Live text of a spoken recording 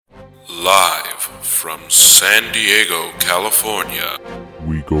Live from San Diego, California.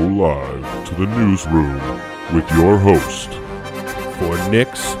 We go live to the newsroom with your host for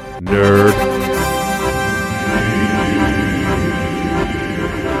Nick's Nerd.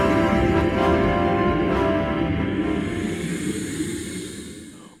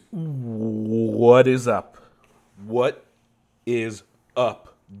 What is up? What is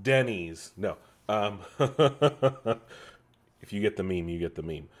up, Denny's? No. If you get the meme, you get the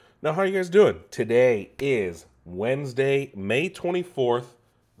meme. Now, how are you guys doing? Today is Wednesday, May 24th.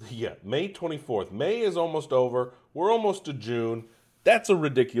 Yeah, May 24th. May is almost over. We're almost to June. That's a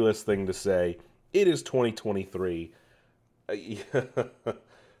ridiculous thing to say. It is 2023. I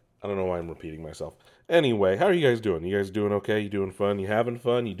don't know why I'm repeating myself. Anyway, how are you guys doing? You guys doing okay? You doing fun? You having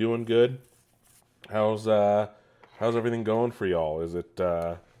fun? You doing good? How's everything going for y'all? Is it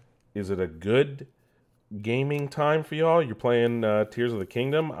a good gaming time for y'all? You're playing Tears of the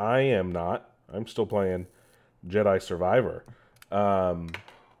Kingdom? I am not. I'm still playing Jedi Survivor. I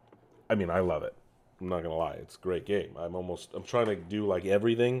love it. I'm not gonna lie, it's a great game. I'm trying to do like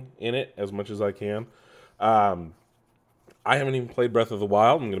everything in it as much as I can. I haven't even played Breath of the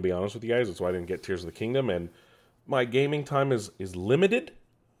Wild. I'm gonna be honest with you guys. That's why I didn't get Tears of the Kingdom, and my gaming time is limited.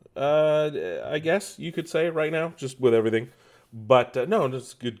 I guess you could say right now, just with everything. But no,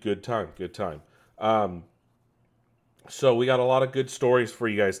 it's good time. So we got a lot of good stories for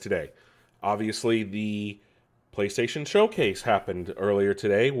you guys today. Obviously, the PlayStation Showcase happened earlier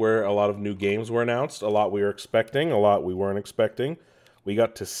today, where a lot of new games were announced. A lot we were expecting, a lot we weren't expecting. We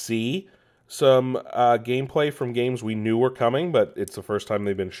got to see some gameplay from games we knew were coming, but it's the first time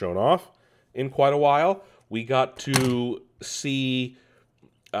they've been shown off in quite a while. We got to see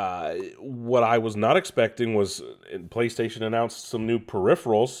what I was not expecting was PlayStation announced some new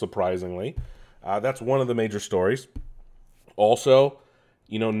peripherals, surprisingly. That's one of the major stories. Also,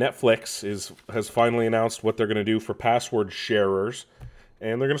 Netflix has finally announced what they're going to do for password sharers,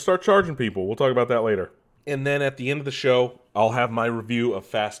 and they're going to start charging people. We'll talk about that later. And then at the end of the show, I'll have my review of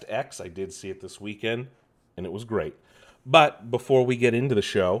Fast X. I did see it this weekend, and it was great. But before we get into the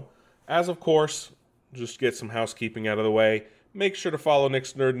show, as of course, just get some housekeeping out of the way, make sure to follow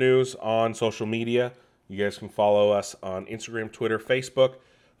Nick's Nerd News on social media. You guys can follow us on Instagram, Twitter, Facebook.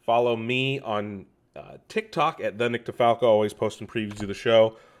 Follow me on TikTok at the Nick DeFalco, always posting previews of the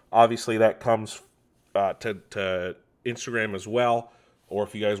show. Obviously, that comes to Instagram as well. Or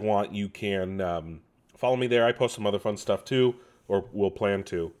if you guys want, you can follow me there. I post some other fun stuff too, or will plan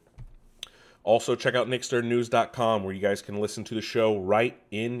to. Also, check out nicksnerdnews.com, where you guys can listen to the show right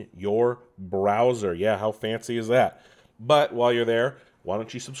in your browser. Yeah, how fancy is that? But while you're there, why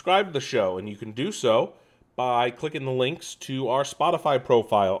don't you subscribe to the show? And you can do so by clicking the links to our Spotify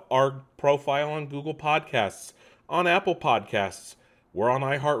profile, our profile on Google Podcasts, on Apple Podcasts. We're on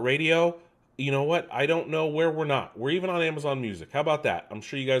iHeartRadio. You know what? I don't know where we're not. We're even on Amazon Music. How about that? I'm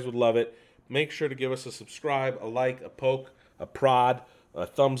sure you guys would love it. Make sure to give us a subscribe, a like, a poke, a prod, a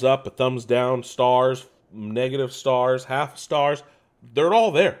thumbs up, a thumbs down, stars, negative stars, half stars. They're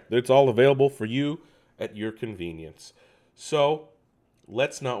all there. It's all available for you at your convenience. So,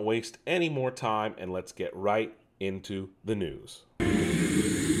 let's not waste any more time, and let's get right into the news.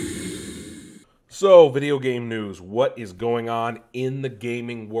 So, video game news. What is going on in the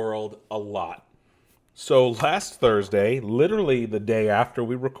gaming world? A lot. So, last Thursday, literally the day after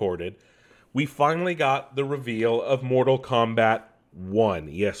we recorded, we finally got the reveal of Mortal Kombat 1.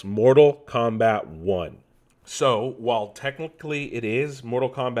 Yes, Mortal Kombat 1. So, while technically it is Mortal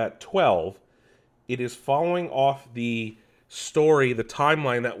Kombat 12, it is following off the story, the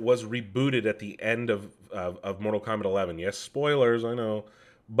timeline that was rebooted at the end of Mortal Kombat 11. Yes, spoilers, I know.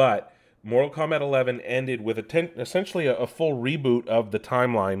 But Mortal Kombat 11 ended with essentially a full reboot of the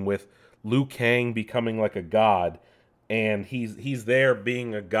timeline, with Liu Kang becoming like a god. And he's there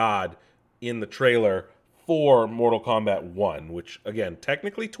being a god in the trailer for Mortal Kombat 1, which, again,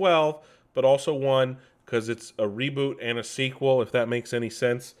 technically 12, but also 1, because it's a reboot and a sequel, if that makes any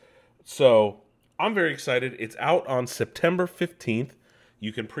sense. So I'm very excited. It's out on September 15th.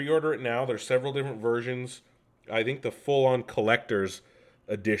 You can pre-order it now. There's several different versions. I think the full-on collector's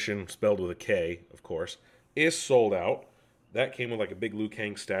edition, spelled with a K, of course, is sold out. That came with like a big Liu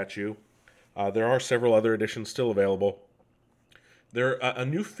Kang statue. There are several other editions still available. A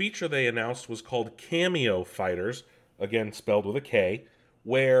new feature they announced was called Cameo Fighters, again spelled with a K,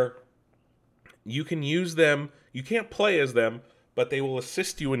 where you can use them. You can't play as them, but they will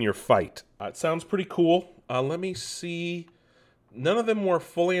assist you in your fight. It sounds pretty cool. Let me see. None of them were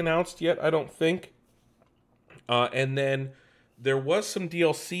fully announced yet, I don't think. And then there was some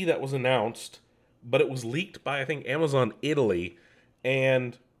DLC that was announced, but it was leaked by, I think, Amazon Italy.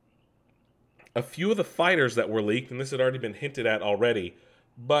 And a few of the fighters that were leaked, and this had already been hinted at already,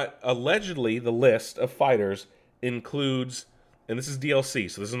 but allegedly the list of fighters includes, and this is DLC,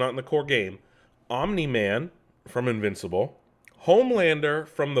 so this is not in the core game, Omni-Man from Invincible, Homelander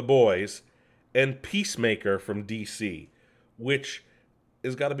from The Boys, and Peacemaker from DC, which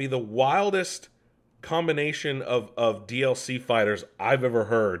has got to be the wildest combination of DLC fighters I've ever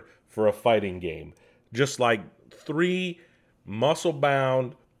heard for a fighting game. Just like three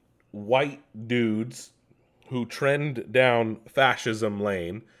muscle-bound white dudes who trend down fascism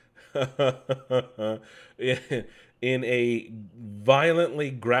lane in a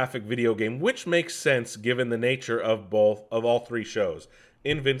violently graphic video game, which makes sense given the nature of all three shows: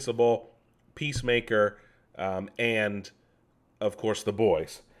 Invincible, Peacemaker, and of course The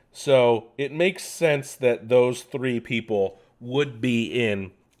Boys. So it makes sense that those three people would be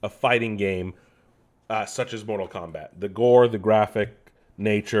in a fighting game such as Mortal Kombat. The gore, the graphic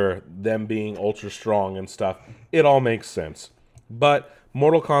nature, them being ultra strong and stuff, it all makes sense. But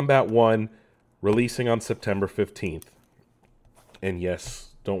Mortal Kombat 1 releasing on September 15th. And yes,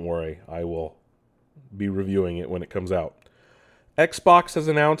 don't worry, I will be reviewing it when it comes out. Xbox has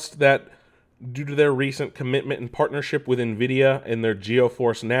announced that due to their recent commitment and partnership with Nvidia and their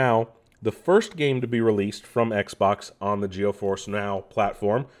GeForce Now, the first game to be released from Xbox on the GeForce Now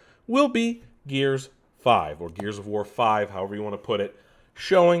platform will be Gears 5, or Gears of War 5, however you want to put it,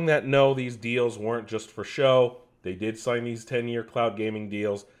 showing that no, these deals weren't just for show. They did sign these 10-year cloud gaming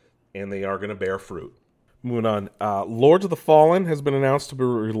deals, and they are going to bear fruit. Moving on, Lords of the Fallen has been announced to be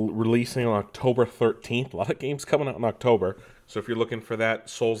releasing on October 13th. A lot of games coming out in October, so if you're looking for that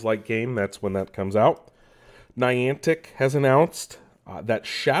Souls-like game, that's when that comes out. Niantic has announced that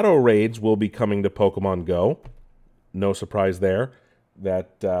Shadow Raids will be coming to Pokemon Go. No surprise there.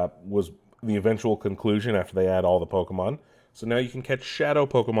 That was the eventual conclusion after they add all the Pokemon. So now you can catch Shadow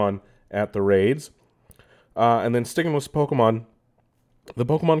Pokemon at the raids. And then sticking with Pokemon, the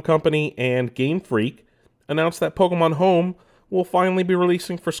Pokemon Company and Game Freak announced that Pokemon Home will finally be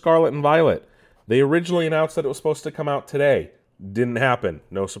releasing for Scarlet and Violet. They originally announced that it was supposed to come out today. Didn't happen.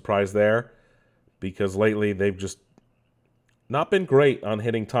 No surprise there, because lately they've just not been great on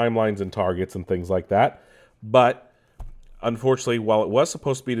hitting timelines and targets and things like that. But unfortunately, while it was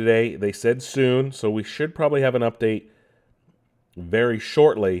supposed to be today, they said soon, so we should probably have an update very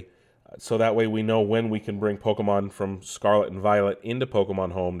shortly, so that way we know when we can bring Pokemon from Scarlet and Violet into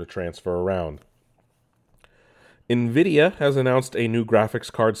Pokemon Home to transfer around. NVIDIA has announced a new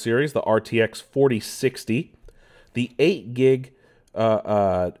graphics card series, the RTX 4060. The 8 gig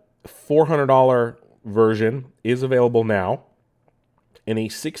 $400 version is available now, and a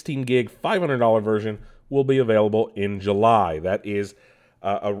 16 gig $500 version will be available in July. That is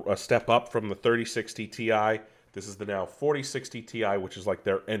a step up from the 3060 Ti. This is the now 4060 Ti, which is like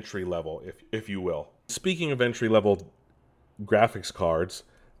their entry level, if you will. Speaking of entry level graphics cards,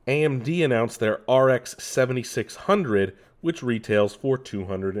 AMD announced their RX 7600, which retails for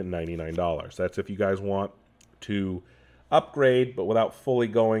 $299. That's if you guys want to upgrade, but without fully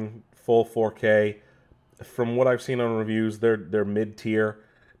going full 4K. From what I've seen on reviews, they're mid-tier.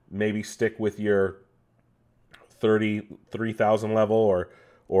 Maybe stick with your 33,000 level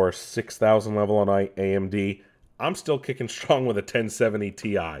or 6,000 level on AMD. I'm still kicking strong with a 1070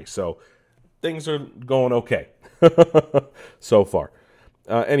 Ti, so things are going okay so far.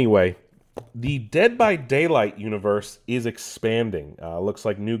 Anyway, the Dead by Daylight universe is expanding. Looks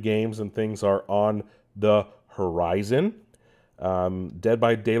like new games and things are on the horizon. Dead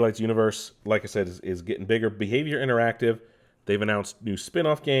by Daylight's universe, like I said, is getting bigger. Behavior Interactive, they've announced new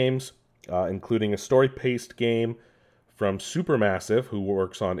spin-off games, including a story-paced game from Supermassive, who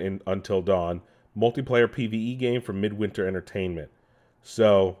works on Until Dawn, multiplayer PvE game from Midwinter Entertainment.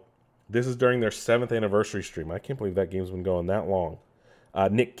 So this is during their 7th anniversary stream. I can't believe that game's been going that long.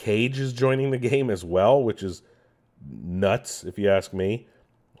 Nick Cage is joining the game as well, which is nuts, if you ask me.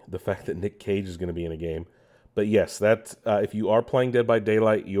 The fact that Nick Cage is going to be in a game. But yes, that's if you are playing Dead by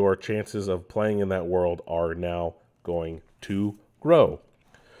Daylight, your chances of playing in that world are now going to grow.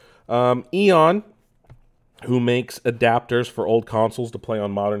 Eon, who makes adapters for old consoles to play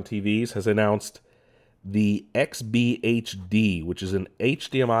on modern TVs, has announced the XBHD, which is an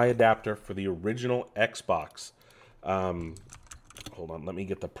HDMI adapter for the original Xbox. Hold on, let me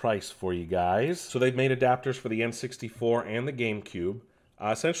get the price for you guys. So they've made adapters for the N64 and the GameCube.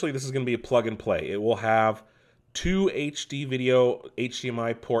 Essentially, this is going to be a plug and play. It will have 2 HD video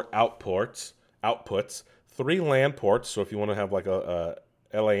HDMI port outputs, 3 LAN ports, so if you want to have like a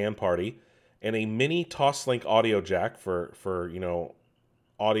LAN party, and a mini Toslink audio jack for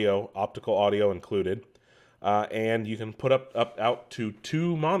audio, optical audio included. And you can put out to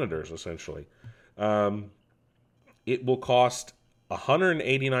 2 monitors, essentially. It will cost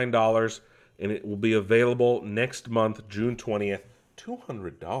 $189, and it will be available next month, June 20th.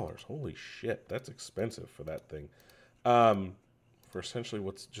 $200. Holy shit, that's expensive for that thing. For essentially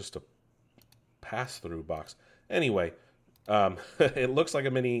what's just a pass-through box. Anyway, it looks like a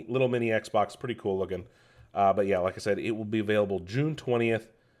little mini Xbox, pretty cool looking. But yeah, like I said, it will be available June 20th.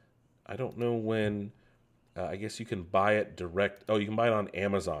 I don't know when. I guess you can buy it direct. Oh, you can buy it on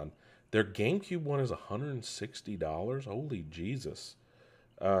Amazon. Their GameCube one is $160. Holy Jesus.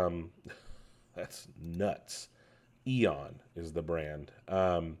 That's nuts. Eon is the brand.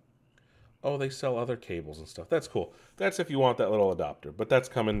 Oh, they sell other cables and stuff. That's cool. That's if you want that little adapter, but that's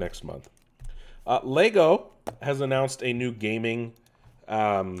coming next month. Lego has announced a new gaming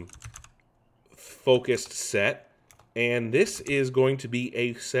focused set, and this is going to be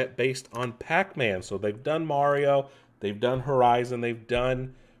a set based on Pac-Man. So they've done Mario, they've done Horizon, they've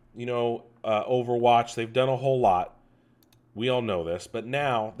done, Overwatch, they've done a whole lot. We all know this, but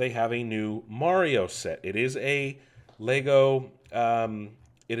now they have a new Mario set. It is a Lego,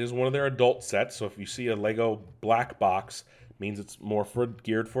 it is one of their adult sets, so if you see a Lego black box, it means it's more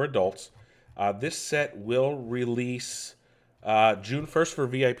geared for adults. This set will release June 1st for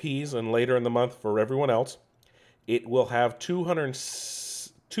VIPs and later in the month for everyone else. It will have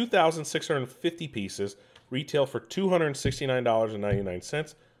 2,650 pieces, retail for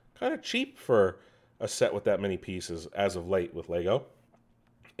 $269.99. Kind of cheap for a set with that many pieces as of late with Lego.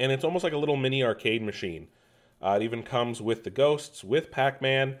 And it's almost like a little mini arcade machine. It even comes with the ghosts, with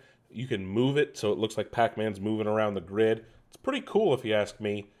Pac-Man. You can move it so it looks like Pac-Man's moving around the grid. It's pretty cool if you ask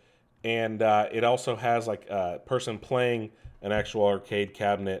me. And it also has like a person playing an actual arcade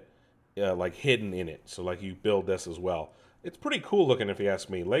cabinet like hidden in it. So like you build this as well. It's pretty cool looking if you ask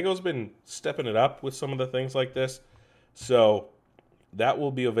me. Lego's been stepping it up with some of the things like this. So that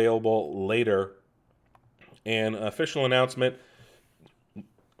will be available later. And an official announcement,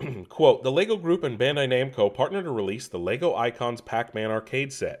 quote, the Lego Group and Bandai Namco partnered to release the Lego Icons Pac-Man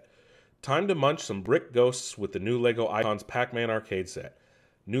arcade set. Time to munch some brick ghosts with the new Lego Icons Pac-Man arcade set.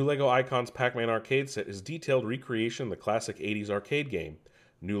 New Lego Icons Pac-Man arcade set is detailed recreation of the classic 80s arcade game.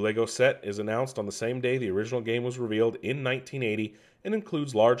 New Lego set is announced on the same day the original game was revealed in 1980 and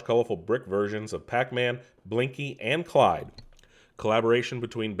includes large colorful brick versions of Pac-Man, Blinky, and Clyde. Collaboration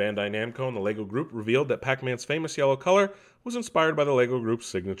between Bandai Namco and the Lego Group revealed that Pac-Man's famous yellow color was inspired by the Lego Group's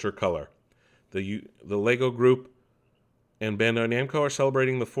signature color. The Lego Group and Bandai Namco are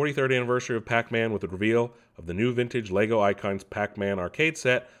celebrating the 43rd anniversary of Pac-Man with the reveal of the new vintage Lego Icons Pac-Man arcade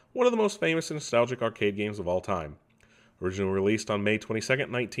set, one of the most famous and nostalgic arcade games of all time. Originally released on May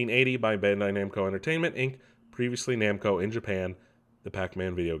 22nd, 1980 by Bandai Namco Entertainment, Inc., previously Namco in Japan, the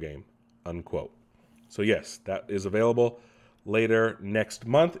Pac-Man video game, unquote. So yes, that is available later next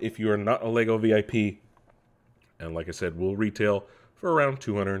month if you are not a Lego VIP. And like I said, will retail for around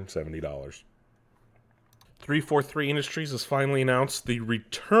 $270. 343 Industries has finally announced the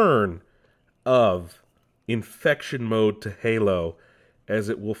return of Infection Mode to Halo, as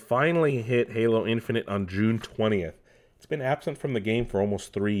it will finally hit Halo Infinite on June 20th. It's been absent from the game for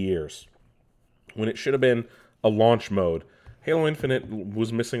almost 3 years, when it should have been a launch mode. Halo Infinite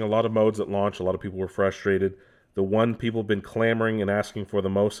was missing a lot of modes at launch. A lot of people were frustrated. The one people have been clamoring and asking for the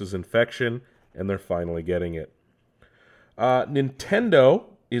most is Infection, and they're finally getting it. Nintendo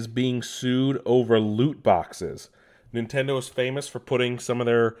is being sued over loot boxes. Nintendo is famous for putting some of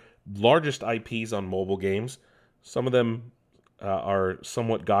their largest IPs on mobile games. Some of them are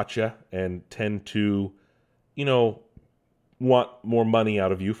somewhat gotcha and tend to, want more money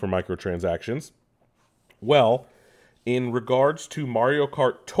out of you for microtransactions. Well, in regards to Mario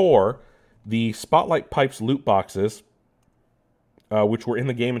Kart Tour, the Spotlight Pipes loot boxes, which were in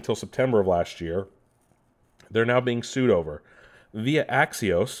the game until September of last year, they're now being sued over. Via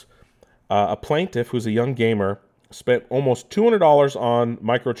Axios, a plaintiff who's a young gamer spent almost $200 on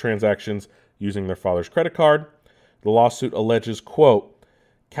microtransactions using their father's credit card. The lawsuit alleges, quote,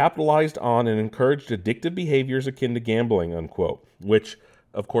 capitalized on and encouraged addictive behaviors akin to gambling, unquote, which,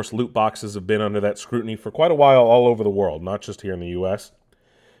 of course, loot boxes have been under that scrutiny for quite a while all over the world, not just here in the U.S.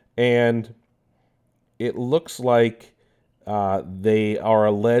 And it looks like they are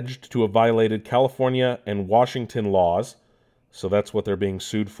alleged to have violated California and Washington laws, so that's what they're being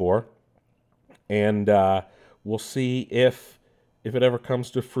sued for. And we'll see if it ever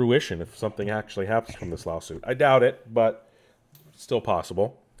comes to fruition, if something actually happens from this lawsuit. I doubt it, but still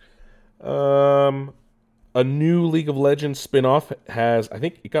possible. A new League of Legends spin-off I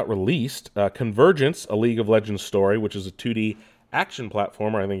think it got released. Convergence, a League of Legends story, which is a 2D action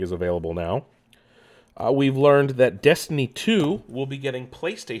platformer, I think is available now. We've learned that Destiny 2 will be getting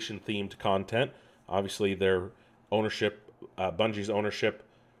PlayStation-themed content. Obviously, their ownership, Bungie's ownership,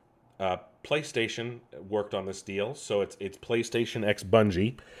 PlayStation worked on this deal, so it's PlayStation X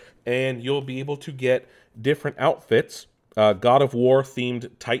Bungie, and you'll be able to get different outfits. God of War themed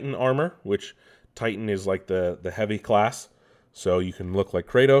Titan armor, which Titan is like the heavy class, so you can look like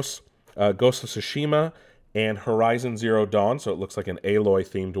Kratos. Ghost of Tsushima and Horizon Zero Dawn, so it looks like an Aloy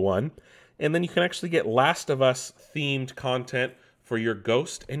themed one. And then you can actually get Last of Us themed content for your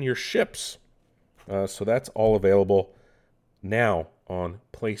Ghost and your ships. So that's all available now on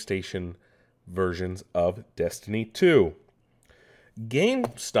PlayStation versions of Destiny 2.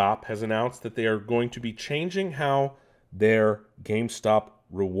 GameStop has announced that they are going to be changing how their GameStop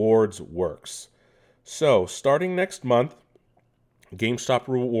rewards works. So, starting next month, GameStop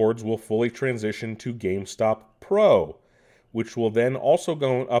rewards will fully transition to GameStop Pro, which will then also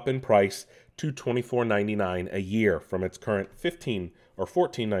go up in price to $24.99 a year from its current $15 or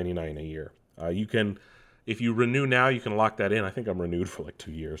 $14.99 a year. You can, if you renew now, you can lock that in. I think I'm renewed for like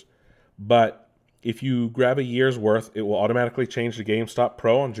 2 years. But if you grab a year's worth, it will automatically change to GameStop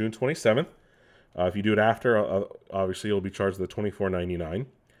Pro on June 27th. If you do it after, obviously you'll be charged the $24.99.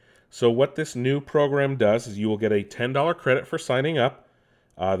 So what this new program does is you will get a $10 credit for signing up.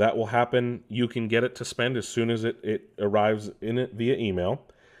 That will happen. You can get it to spend as soon as it arrives in it via email.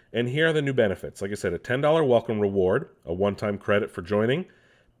 And here are the new benefits. Like I said, a $10 welcome reward, a one-time credit for joining,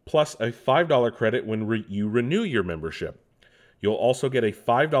 plus a $5 credit when you renew your membership. You'll also get a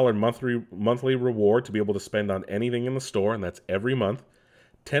 $5 monthly reward to be able to spend on anything in the store, and that's every month.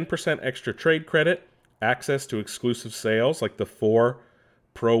 10% extra trade credit, access to exclusive sales like the 4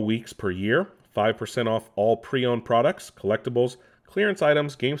 Pro weeks per year, 5% off all pre-owned products, collectibles, clearance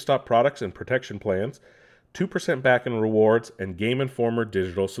items, GameStop products, and protection plans, 2% back in rewards, and Game Informer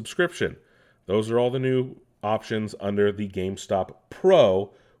digital subscription. Those are all the new options under the GameStop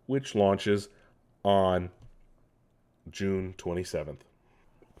Pro, which launches on June 27th.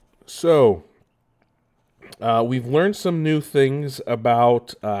 So, we've learned some new things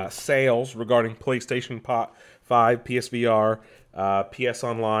about sales regarding PlayStation 5, PSVR, PS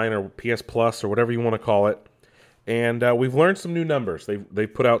Online, or PS Plus, or whatever you want to call it. And we've learned some new numbers.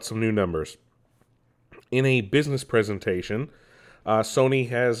 They've put out some new numbers. In a business presentation, Sony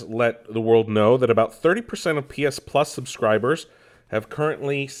has let the world know that about 30% of PS Plus subscribers have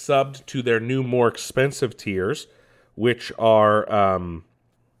currently subbed to their new, more expensive tiers, which are,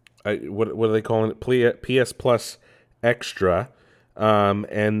 what are they calling it? PS Plus Extra.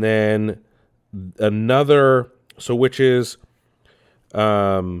 And then another, so which is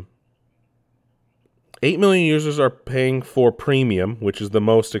 8 million users are paying for Premium, which is the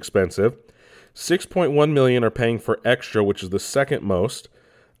most expensive. 6.1 million are paying for Extra, which is the second most,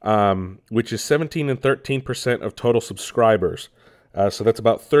 which is 17 and 13% of total subscribers. So that's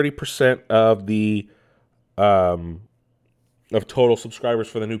about 30% of the of total subscribers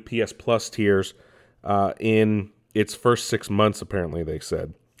for the new PS Plus tiers in its first 6 months, apparently they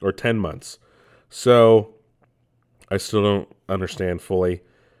said, or 10 months. So I still don't understand fully.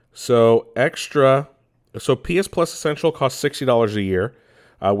 So PS Plus Essential costs $60 a year,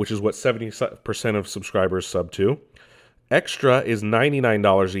 which is what 70% of subscribers sub to. Extra is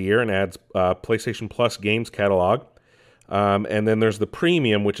 $99 a year and adds PlayStation Plus games catalog. And then there's the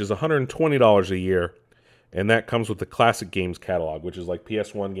Premium, which is $120 a year, and that comes with the classic games catalog, which is like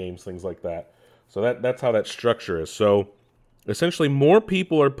PS1 games, things like that. So that's how that structure is. So essentially more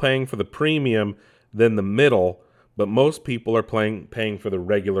people are paying for the Premium than the middle, but most people are paying for the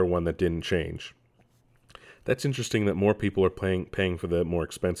regular one that didn't change. That's interesting that more people are paying for the more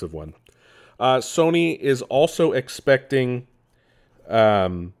expensive one. Sony is also expecting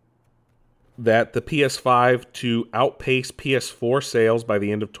that the PS5 to outpace PS4 sales by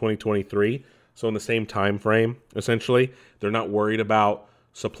the end of 2023. So in the same time frame, essentially. They're not worried about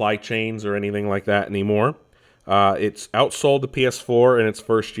supply chains or anything like that anymore. It's outsold the PS4 in its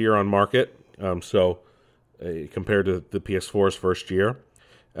first year on market. Compared to the PS4's first year.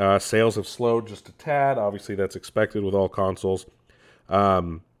 Sales have slowed just a tad. Obviously, that's expected with all consoles.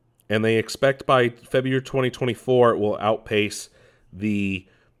 And they expect by February 2024 it will outpace the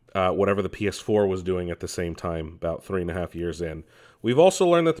whatever the PS4 was doing at the same time, about 3.5 years in. We've also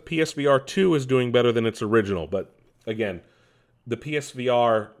learned that the PSVR 2 is doing better than its original. But again, the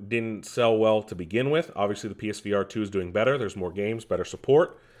PSVR didn't sell well to begin with. Obviously, the PSVR 2 is doing better. There's more games, better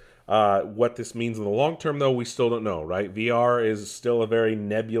support. What this means in the long term, though, we still don't know, right? VR is still a very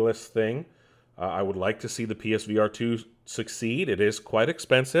nebulous thing. I would like to see the PSVR 2 succeed. It is quite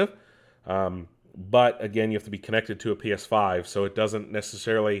expensive. But, again, you have to be connected to a PS5, so it doesn't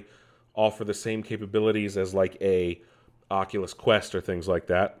necessarily offer the same capabilities as like a Oculus Quest or things like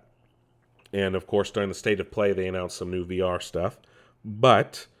that. And of course, during the state of play, they announced some new VR stuff.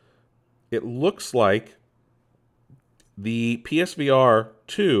 But it looks like the PSVR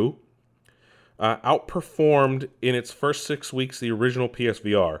 2 outperformed in its first 6 weeks the original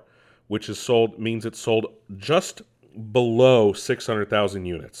PSVR, which means it sold just below 600,000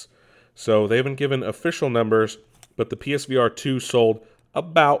 units. So they haven't given official numbers, but the PSVR 2 sold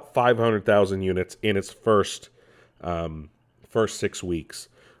about 500,000 units in its first 6 weeks.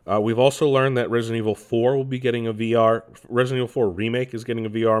 We've also learned that Resident Evil 4 will be getting a VR. Resident Evil 4 Remake is getting a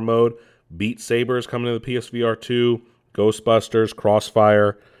VR mode. Beat Saber is coming to the PSVR 2. Ghostbusters,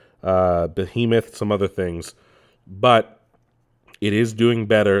 Crossfire, Behemoth, some other things. But it is doing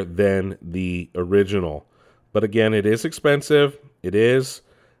better than the original. But again, it is expensive. It is.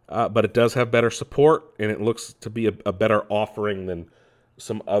 But it does have better support, and it looks to be a better offering than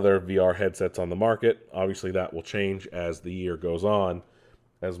some other VR headsets on the market. Obviously, that will change as the year goes on,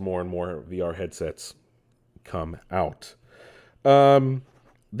 as more and more VR headsets come out.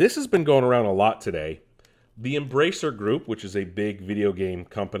 This has been going around a lot today. The Embracer Group, which is a big video game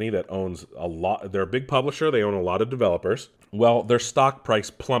company that owns a lot, they're a big publisher, they own a lot of developers. Well, their stock price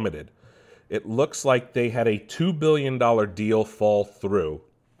plummeted. It looks like they had a $2 billion deal fall through.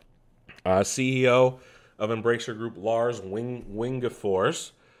 CEO of Embracer Group, Lars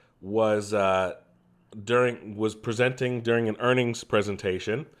Wingefors, was presenting during an earnings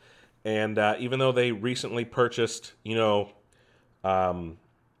presentation, and even though they recently purchased,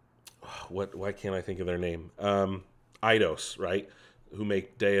 why can't I think of their name? Eidos, right? Who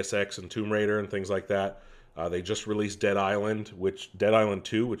make Deus Ex and Tomb Raider and things like that. They just released Dead Island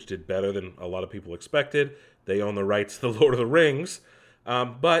 2, which did better than a lot of people expected. They own the rights to the Lord of the Rings,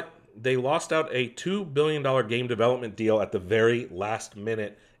 but they lost out a $2 billion game development deal at the very last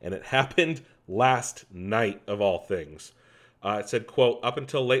minute, and it happened last night of all things. It said, quote, "Up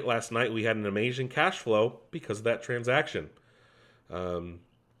until late last night, we had an amazing cash flow because of that transaction."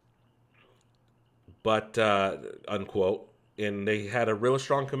 Unquote. And they had a really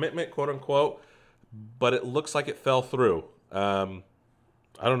strong commitment, quote unquote, but it looks like it fell through. I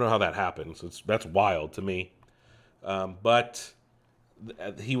don't know how that happens. That's wild to me. But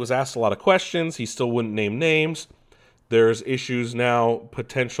he was asked a lot of questions. He still wouldn't name names. There's issues now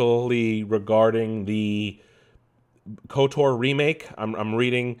potentially regarding the KOTOR remake. I'm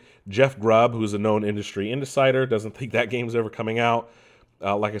reading Jeff Grubb, who's a known industry insider, doesn't think that game's ever coming out.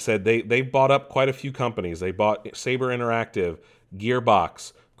 Like I said, they bought up quite a few companies. They bought Saber Interactive,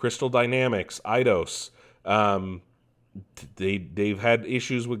 Gearbox, Crystal Dynamics, Eidos. They've had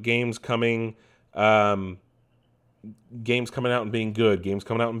issues with games coming out and being good, games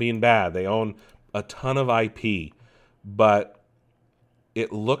coming out and being bad. They own a ton of IP, but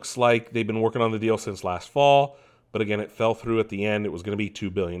it looks like they've been working on the deal since last fall. But again, it fell through at the end. It was going to be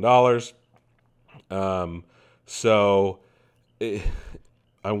 $2 billion.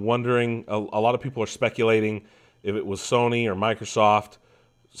 I'm wondering, a lot of people are speculating if it was Sony or Microsoft.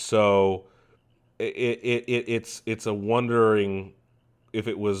 So it's a wondering if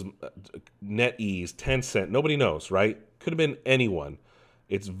it was NetEase, Tencent. Nobody knows, right? Could have been anyone.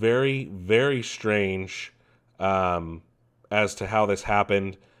 It's very, very strange as to how this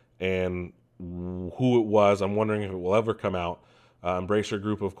happened and who it was. I'm wondering if it will ever come out. Embracer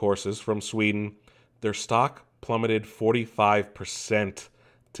Group, of course, is from Sweden. Their stock plummeted 45%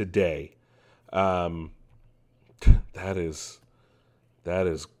 today. That is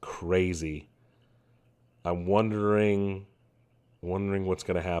crazy. I'm wondering what's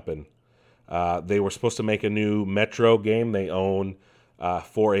going to happen. They were supposed to make a new Metro game. They own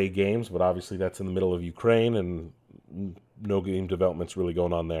 4A Games, but obviously that's in the middle of Ukraine, and no game development's really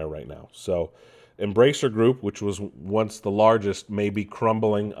going on there right now. So Embracer Group, which was once the largest, may be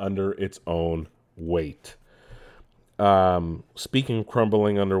crumbling under its own weight. Speaking of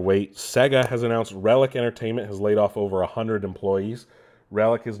crumbling under weight, Sega has announced Relic Entertainment has laid off over 100 employees.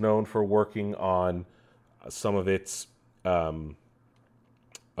 Relic is known for working on some of its RTS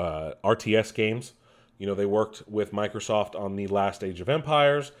games. They worked with Microsoft on the last Age of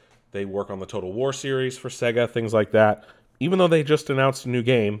Empires. They work on the Total War series for Sega, things like that. Even though they just announced a new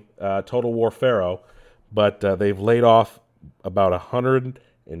game, Total War Pharaoh, but they've laid off about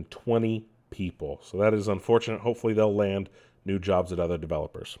 120 people. So that is unfortunate. Hopefully they'll land new jobs at other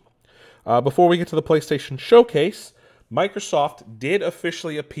developers. Before we get to the PlayStation Showcase, Microsoft did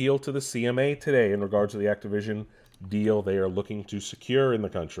officially appeal to the CMA today in regards to the Activision deal they are looking to secure in the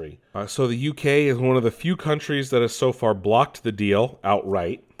country. So the UK is one of the few countries that has so far blocked the deal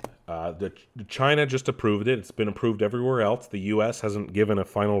outright. China just approved it. It's been approved everywhere else. The U.S. hasn't given a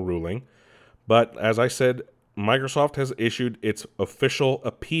final ruling. But as I said, Microsoft has issued its official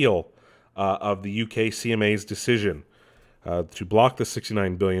appeal of the UK CMA's decision to block the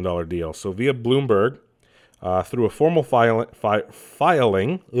 $69 billion deal. So via Bloomberg, through a formal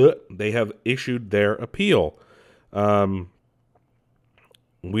filing, they have issued their appeal.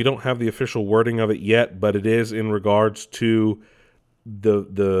 We don't have the official wording of it yet, but it is in regards to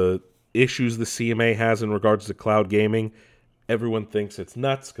the issues the CMA has in regards to cloud gaming. Everyone thinks it's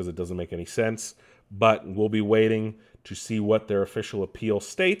nuts because it doesn't make any sense, but we'll be waiting to see what their official appeal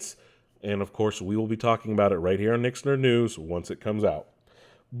states, and of course we will be talking about it right here on Nick's Nerd News once it comes out.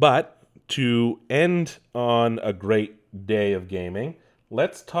 But to end on a great day of gaming,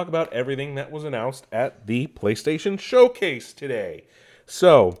 let's talk about everything that was announced at the PlayStation Showcase today.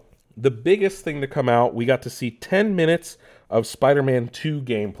 So, the biggest thing to come out, we got to see 10 minutes of Spider-Man 2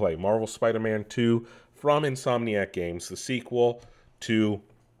 gameplay. Marvel Spider-Man 2 from Insomniac Games, the sequel to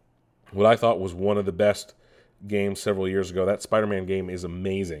what I thought was one of the best games several years ago. That Spider-Man game is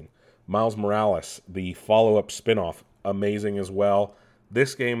amazing. Miles Morales, the follow-up spin-off, amazing as well.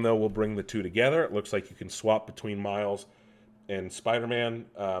 This game, though, will bring the two together. It looks like you can swap between Miles and Spider-Man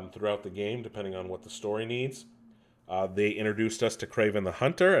throughout the game, depending on what the story needs. They introduced us to Kraven the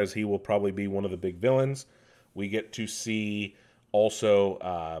Hunter, as he will probably be one of the big villains. We get to see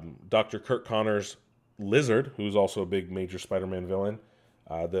also Dr. Kurt Connor's Lizard, who's also a big major Spider-Man villain.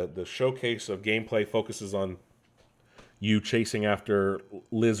 The showcase of gameplay focuses on you chasing after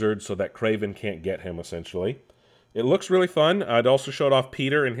Lizard so that Kraven can't get him, essentially. It looks really fun. It also showed off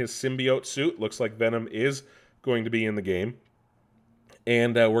Peter in his symbiote suit. Looks like Venom is going to be in the game.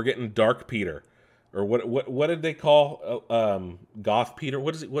 And we're getting Dark Peter. Or what did they call Goth Peter?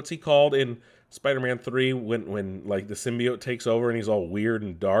 What's he called in Spider-Man 3 when like the symbiote takes over and he's all weird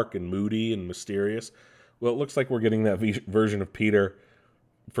and dark and moody and mysterious? Well, it looks like we're getting that version of Peter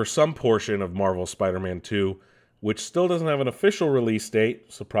for some portion of Marvel Spider-Man 2, which still doesn't have an official release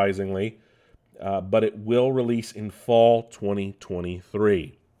date, surprisingly, but it will release in fall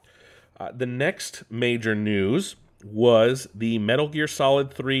 2023. The next major news was the Metal Gear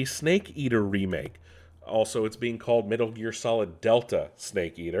Solid 3 Snake Eater remake. Also, it's being called Metal Gear Solid Delta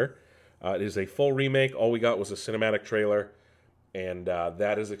Snake Eater. It is a full remake. All we got was a cinematic trailer, and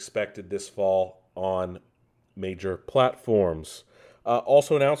that is expected this fall on major platforms.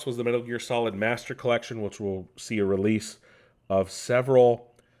 Also announced was the Metal Gear Solid Master Collection, which will see a release of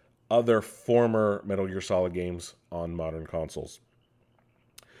several other former Metal Gear Solid games on modern consoles.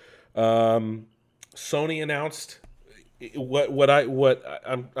 Sony announced they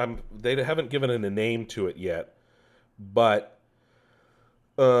haven't given it a name to it yet, but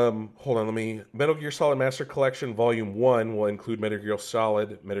hold on, Metal Gear Solid Master Collection Volume 1 will include Metal Gear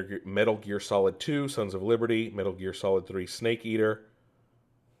Solid 2, Sons of Liberty, Metal Gear Solid 3 Snake Eater,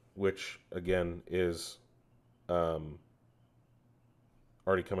 which again is already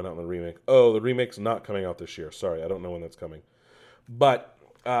coming out in the remake. Oh, the remake's not coming out this year. Sorry, I don't know when that's coming. But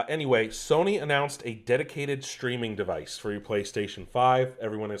anyway, Sony announced a dedicated streaming device for your PlayStation 5.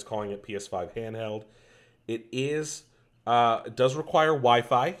 Everyone is calling it PS5 handheld. It does require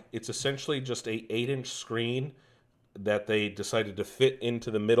Wi-Fi. It's essentially just a 8-inch screen that they decided to fit into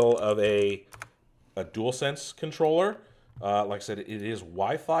the middle of a DualSense controller. Like I said, it is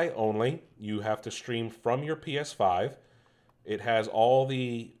Wi-Fi only. You have to stream from your PS5. It has all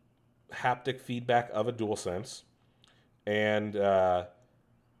the haptic feedback of a DualSense. And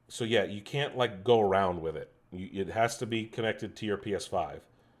so yeah, you can't like go around with it. It has to be connected to your PS5.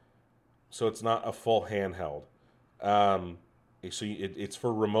 So it's not a full handheld. It's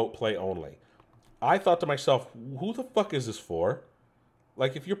for remote play only. I thought to myself, who the fuck is this for?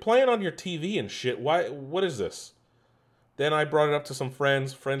 Like, if you're playing on your TV and shit, what is this? Then I brought it up to some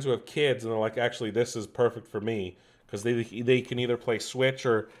friends who have kids, and they're like, actually, this is perfect for me, because they can either play Switch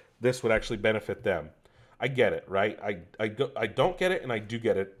or this would actually benefit them. I get it, right? I don't get it, and I do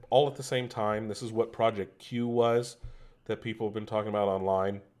get it, all at the same time. This is what Project Q was that people have been talking about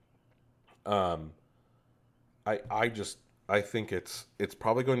online. I think it's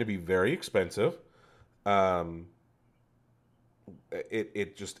probably going to be very expensive. It's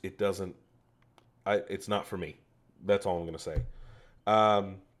not for me. That's all I'm going to say. I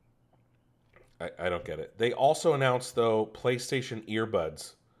don't get it. They also announced, though, PlayStation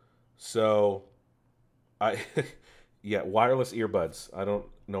earbuds. So, wireless earbuds. I don't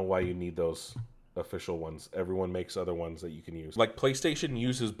know why you need those official ones. Everyone makes other ones that you can use. Like, PlayStation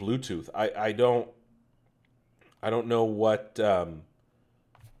uses Bluetooth. I don't know what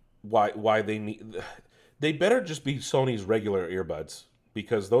why they need. They better just be Sony's regular earbuds,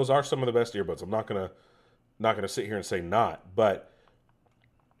 because those are some of the best earbuds. I'm not gonna sit here and say not, but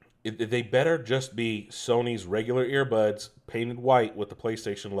they better just be Sony's regular earbuds painted white with the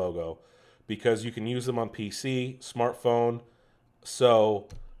PlayStation logo, because you can use them on PC, smartphone. So,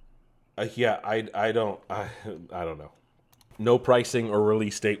 yeah, I don't know. No pricing or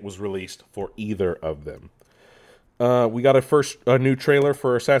release date was released for either of them. We got a new trailer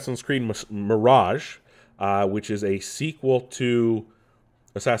for Assassin's Creed Mirage, which is a sequel to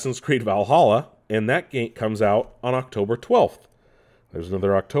Assassin's Creed Valhalla, and that game comes out on October 12th. There's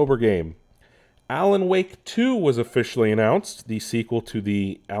another October game. Alan Wake 2 was officially announced, the sequel to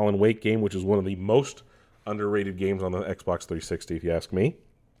the Alan Wake game, which is one of the most underrated games on the Xbox 360, if you ask me.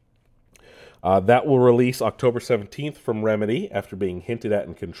 That will release October 17th from Remedy after being hinted at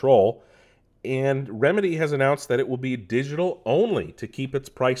in Control. And Remedy has announced that it will be digital only to keep its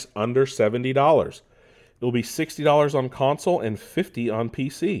price under $70. It will be $60 on console and $50 on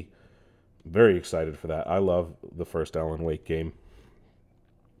PC. Very excited for that. I love the first Alan Wake game.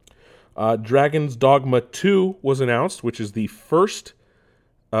 Dragon's Dogma 2 was announced, which is the first...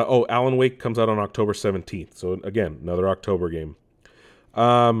 Alan Wake comes out on October 17th. So, again, another October game.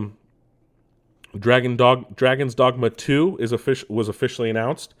 Dragon's Dogma 2 was officially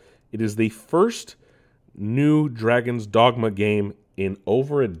announced. It is the first new Dragon's Dogma game in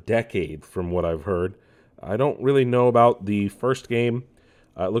over a decade, from what I've heard. I don't really know about the first game.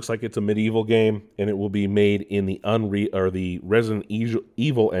 It looks like it's a medieval game, and it will be made in the Resident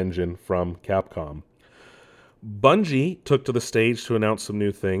Evil engine from Capcom. Bungie took to the stage to announce some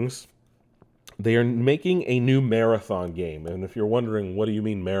new things. They are making a new Marathon game, and if you're wondering, what do you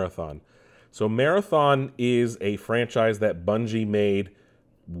mean Marathon? So Marathon is a franchise that Bungie made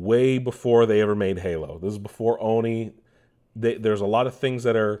way before they ever made Halo. This is before Oni. There's a lot of things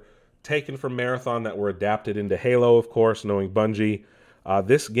that are taken from Marathon that were adapted into Halo, of course, knowing Bungie.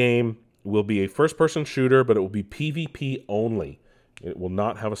 This game will be a first-person shooter, but it will be PvP only. It will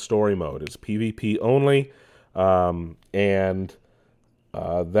not have a story mode. It's PvP only, and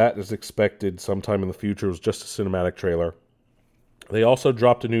that is expected sometime in the future. It was just a cinematic trailer. They also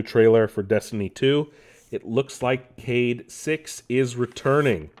dropped a new trailer for Destiny 2. It looks like Cayde 6 is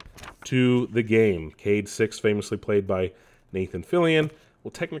returning to the game. Cayde 6, famously played by Nathan Fillion.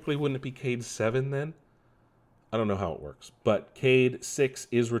 Well, technically, wouldn't it be Cayde 7 then? I don't know how it works. But Cayde 6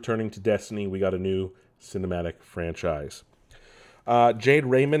 is returning to Destiny. We got a new cinematic franchise. Jade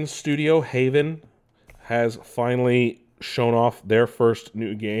Raymond's studio, Haven, has finally shown off their first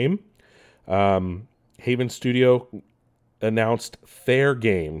new game. Haven Studio announced Fair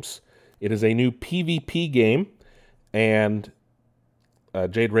Games. It is a new PvP game, and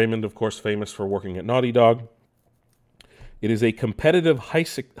Jade Raymond, of course, famous for working at Naughty Dog. It is a competitive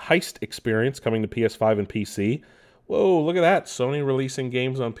heist experience coming to PS5 and PC. Whoa, look at that. Sony releasing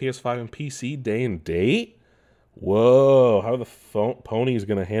games on PS5 and PC day and date? Whoa, how are the ponies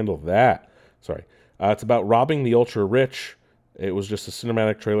going to handle that? Sorry. It's about robbing the ultra-rich. It was just a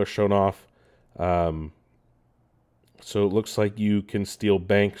cinematic trailer shown off. So it looks like you can steal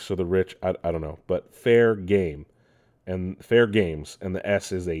banks or the rich. I don't know. But fair game. And fair games. And the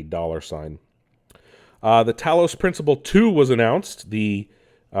S is a $sign. The Talos Principle 2 was announced. The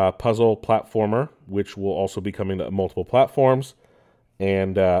puzzle platformer, which will also be coming to multiple platforms.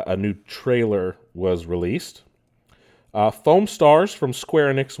 And a new trailer was released. Foam Stars from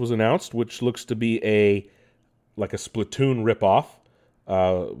Square Enix was announced, which looks to be like a Splatoon ripoff.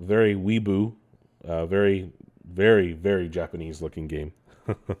 Very weeboo. Very, very, very Japanese-looking game.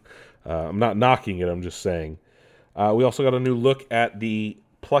 I'm not knocking it, I'm just saying. We also got a new look at the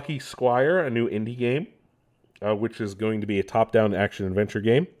Plucky Squire, a new indie game, which is going to be a top-down action-adventure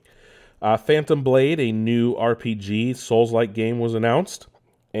game. Phantom Blade, a new RPG Souls-like game, was announced.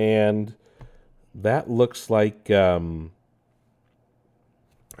 And that looks like... I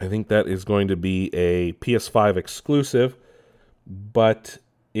think that is going to be a PS5 exclusive, but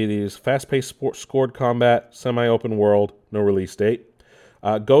it is fast-paced scored combat, semi-open world, no release date.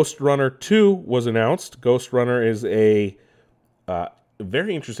 Ghost Runner 2 was announced. Ghost Runner is a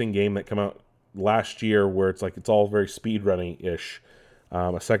very interesting game that came out last year where it's all very speedrunning-ish.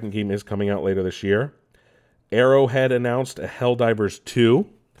 A second game is coming out later this year. Arrowhead announced a Helldivers 2.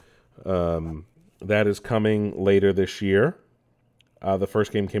 That is coming later this year. The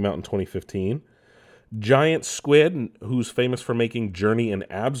first game came out in 2015. Giant Squid, who's famous for making Journey and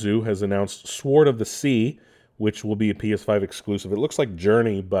Abzu, has announced Sword of the Sea, which will be a PS5 exclusive. It looks like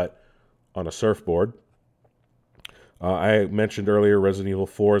Journey, but on a surfboard. I mentioned earlier Resident Evil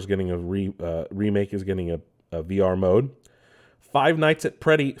 4 is getting a remake, is getting a VR mode. Five Nights at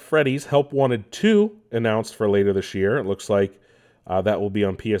Freddy's Help Wanted 2 announced for later this year. It looks like That will be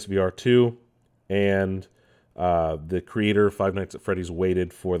on PSVR 2, and the creator of Five Nights at Freddy's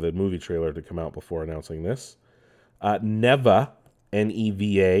waited for the movie trailer to come out before announcing this. Neva,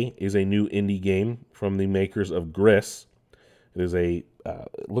 Neva, is a new indie game from the makers of Gris. It is it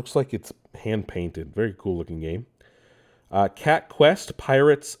looks like it's hand-painted. Very cool-looking game. Cat Quest,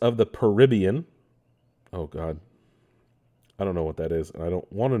 Pirates of the Caribbean. Oh, God. I don't know what that is, and I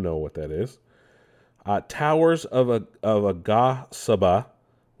don't want to know what that is. Towers of Agasaba,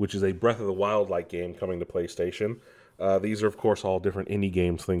 which is a Breath of the Wild-like game coming to PlayStation. These are, of course, all different indie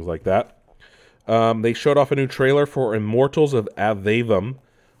games, things like that. They showed off a new trailer for Immortals of Aveum,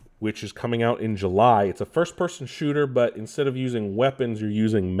 which is coming out in July. It's a first-person shooter, but instead of using weapons, you're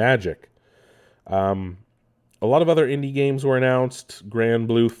using magic. A lot of other indie games were announced. Grand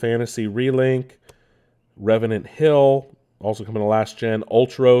Blue Fantasy Relink, Revenant Hill, also coming to last gen.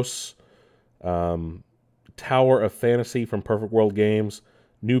 Ultros, Tower of Fantasy from Perfect World Games.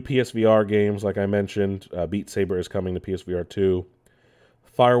 New PSVR games, like I mentioned. Beat Saber is coming to PSVR 2.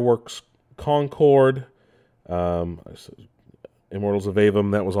 Fireworks Concord, Immortals of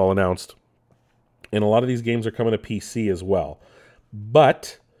Aveum, that was all announced. And a lot of these games are coming to PC as well.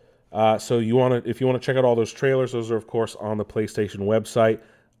 But, so if you want to check out all those trailers, those are, of course, on the PlayStation website.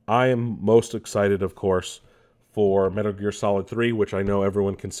 I am most excited, of course, for Metal Gear Solid 3, which I know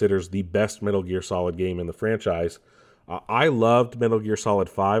everyone considers the best Metal Gear Solid game in the franchise. I loved Metal Gear Solid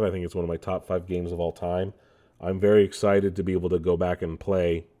 5. I think it's one of my top 5 games of all time. I'm very excited to be able to go back and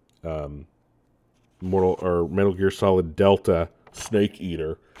play Metal Gear Solid Delta Snake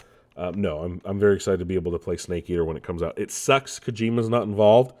Eater. I'm very excited to be able to play Snake Eater when it comes out. It sucks Kojima's not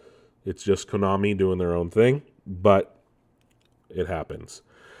involved. It's just Konami doing their own thing, but it happens.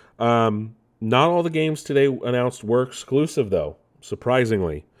 Not all the games today announced were exclusive, though,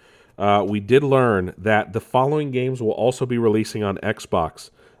 surprisingly. We did learn that the following games will also be releasing on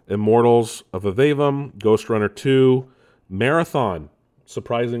Xbox. Immortals of Aveum, Ghost Runner 2, Marathon,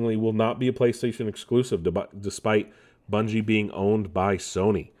 surprisingly, will not be a PlayStation exclusive, despite Bungie being owned by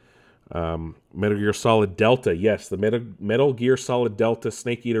Sony. Metal Gear Solid Delta, yes, the Metal Gear Solid Delta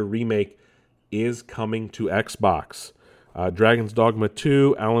Snake Eater remake is coming to Xbox. Dragon's Dogma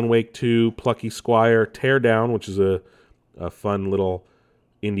 2, Alan Wake 2, Plucky Squire, Teardown, which is a fun little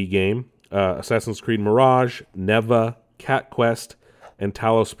indie game, Assassin's Creed Mirage, Neva, Cat Quest, and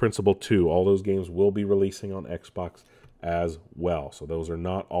Talos Principle 2. All those games will be releasing on Xbox as well. So those are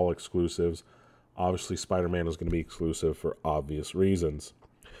not all exclusives. Obviously, Spider-Man is going to be exclusive for obvious reasons.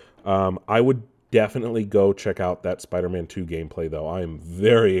 I would definitely go check out that Spider-Man 2 gameplay, though. I am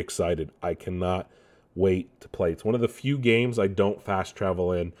very excited. I cannot wait to play. It's one of the few games I don't fast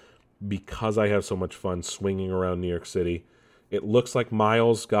travel in because I have so much fun swinging around New York City. It looks like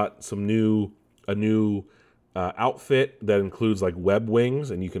Miles got a new outfit that includes like web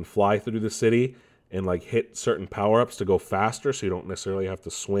wings, and you can fly through the city and like hit certain power-ups to go faster, so you don't necessarily have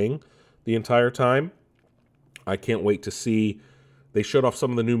to swing the entire time. I can't wait to see. They showed off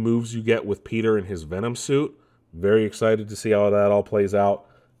some of the new moves you get with Peter in his Venom suit. Very excited to see how that all plays out.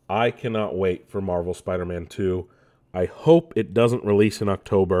 I cannot wait for Marvel Spider-Man 2. I hope it doesn't release in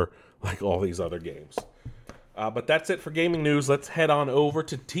October like all these other games. But that's it for gaming news. Let's head on over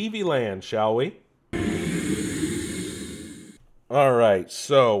to TV Land, shall we? All right,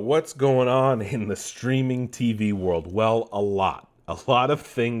 so what's going on in the streaming TV world? Well, a lot. A lot of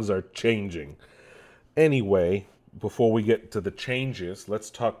things are changing. Anyway, before we get to the changes, let's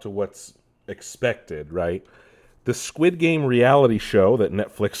talk to what's expected, right? The Squid Game reality show that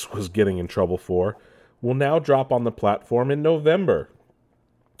Netflix was getting in trouble for will now drop on the platform in November.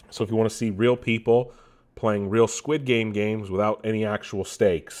 So if you want to see real people playing real Squid Game games without any actual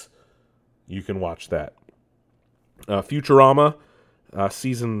stakes, you can watch that. Futurama,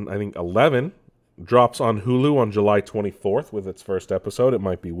 season, I think, 11, drops on Hulu on July 24th with its first episode. It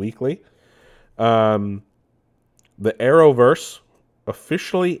might be weekly. The Arrowverse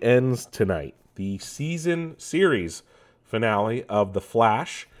officially ends tonight. The series finale of The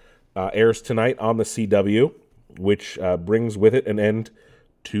Flash airs tonight on the CW, which brings with it an end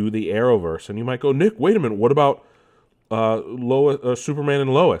to the Arrowverse. And you might go, Nick, wait a minute, what about Superman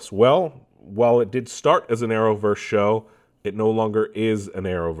and Lois? Well, while it did start as an Arrowverse show, it no longer is an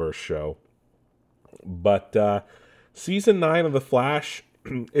Arrowverse show. But season 9 of The Flash,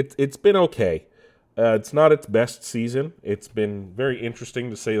 it's been okay. It's not its best season. It's been very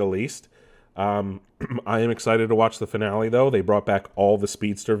interesting, to say the least. I am excited to watch the finale, though. They brought back all the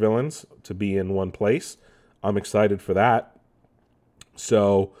speedster villains to be in one place. I'm excited for that.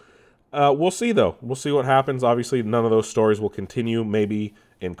 So we'll see, though. We'll see what happens. Obviously, none of those stories will continue. Maybe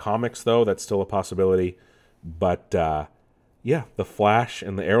in comics, though. That's still a possibility. But yeah, the Flash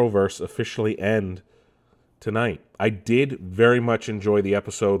and the Arrowverse officially end tonight. I did very much enjoy the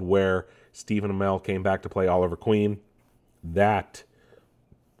episode where Stephen Amell came back to play Oliver Queen. That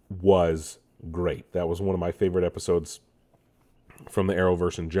was great. That was one of my favorite episodes from the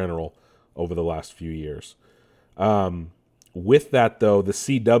Arrowverse in general over the last few years. With that, though, the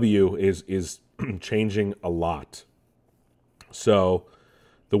CW is changing a lot. So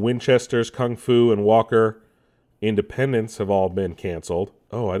the Winchesters, Kung Fu, and Walker Independence have all been canceled.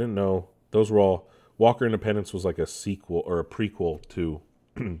 Oh, I didn't know. Those were all... Walker Independence was like a sequel or a prequel to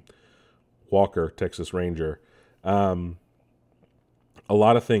Walker, Texas Ranger. A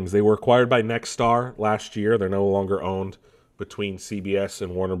lot of things. They were acquired by Nexstar last year. They're no longer owned between CBS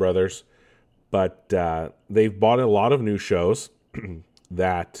and Warner Brothers. But they've bought a lot of new shows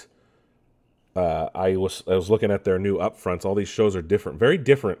that I was looking at their new upfronts. All these shows are different, very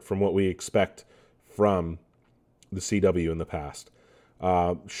different from what we expect from the CW in the past.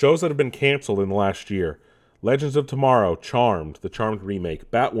 Shows that have been canceled in the last year: Legends of Tomorrow, Charmed, the Charmed remake,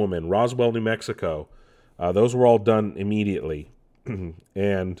 Batwoman, Roswell, New Mexico. Those were all done immediately.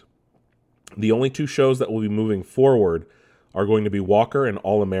 And the only two shows that will be moving forward are going to be Walker and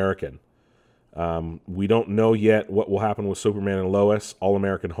All American. We don't know yet what will happen with Superman and Lois, All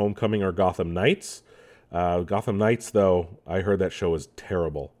American Homecoming, or Gotham Knights. Gotham Knights, though, I heard that show is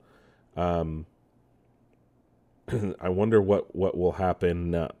terrible. I wonder what will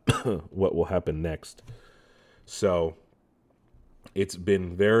happen. What will happen next? So it's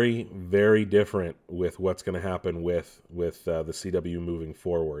been very, very different with what's going to happen with the CW moving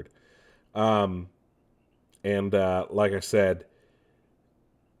forward. And like I said,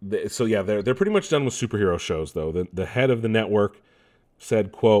 they're pretty much done with superhero shows, though. The head of the network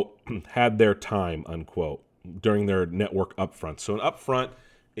said, quote, had their time, unquote, during their network upfront. So an upfront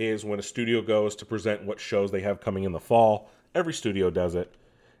is when a studio goes to present what shows they have coming in the fall. Every studio does it.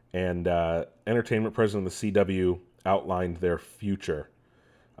 And entertainment president of the CW outlined their future.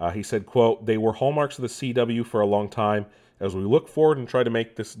 He said, quote, they were hallmarks of the CW for a long time. As we look forward and try to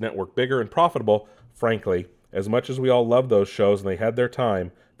make this network bigger and profitable, frankly, as much as we all love those shows and they had their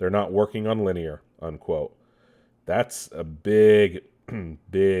time, they're not working on linear, unquote. That's a big,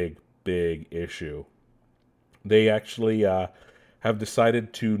 big, big issue. They actually have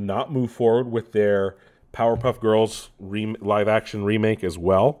decided to not move forward with their Powerpuff Girls live-action remake as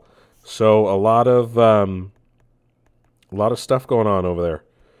well. So a lot of stuff going on over there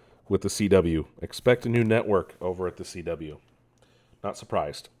with the CW. Expect a new network over at the CW. Not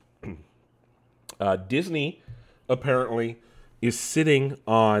surprised. Disney apparently is sitting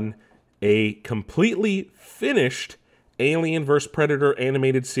on a completely finished Alien vs. Predator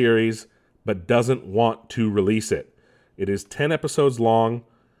animated series, but doesn't want to release it. It is 10 episodes long,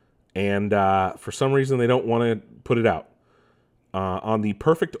 and for some reason they don't want to put it out. On the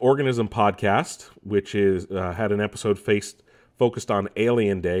Perfect Organism podcast, which is had an episode focused on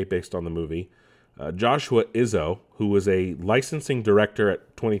Alien Day based on the movie, Joshua Izzo, who was a licensing director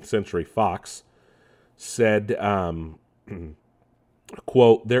at 20th Century Fox, said,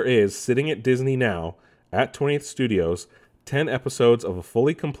 quote, there is, sitting at Disney now, at 20th Studios, 10 episodes of a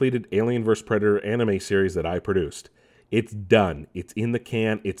fully completed Alien vs. Predator anime series that I produced. It's done. It's in the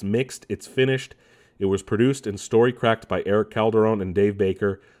can. It's mixed. It's finished. It was produced and story cracked by Eric Calderon and Dave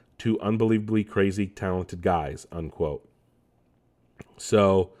Baker, two unbelievably crazy, talented guys, unquote.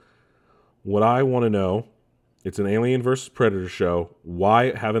 So, what I want to know, it's an Alien vs. Predator show.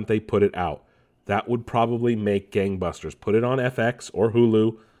 Why haven't they put it out? That would probably make gangbusters. Put it on FX or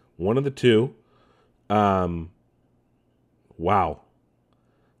Hulu, one of the two. Wow.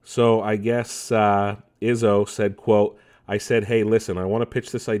 So I guess Izzo said, quote, I said, hey, listen, I want to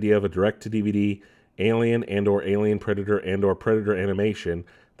pitch this idea of a direct-to-DVD Alien and or Alien Predator and or Predator animation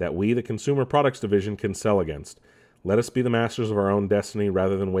that we, the consumer products division, can sell against. Let us be the masters of our own destiny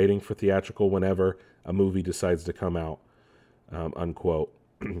rather than waiting for theatrical whenever a movie decides to come out, unquote.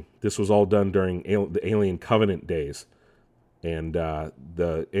 This was all done during the Alien Covenant days. And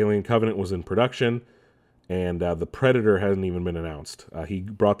the Alien Covenant was in production, and the Predator hasn't even been announced. He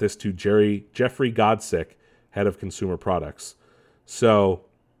brought this to Jeffrey Godsick, head of consumer products. So,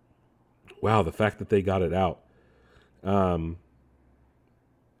 wow, the fact that they got it out. Izzo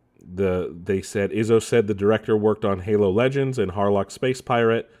said the director worked on Halo Legends and Harlock Space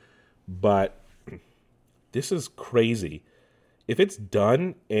Pirate, but this is crazy. If it's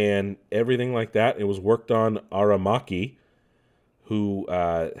done and everything like that, it was worked on Aramaki, who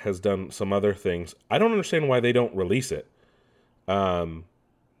has done some other things. I don't understand why they don't release it. That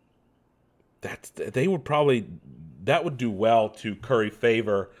would do well to curry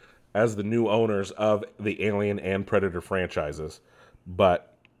favor as the new owners of the Alien and Predator franchises.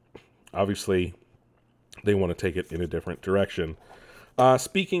 But obviously, they want to take it in a different direction.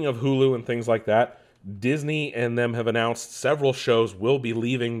 Speaking of Hulu and things like that, Disney and them have announced several shows will be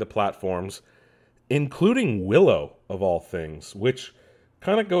leaving the platforms, including Willow, of all things, which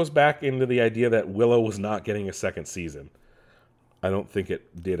kind of goes back into the idea that Willow was not getting a second season. I don't think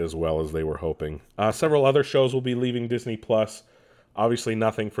it did as well as they were hoping. Several other shows will be leaving Disney Plus. Obviously,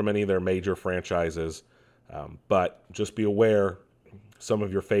 nothing from any of their major franchises, but just be aware some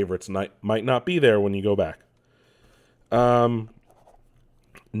of your favorites might not be there when you go back.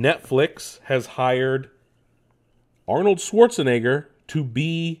 Netflix has hired Arnold Schwarzenegger to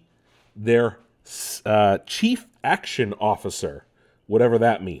be their chief action officer, whatever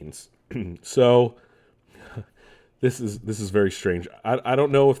that means. So this is very strange. I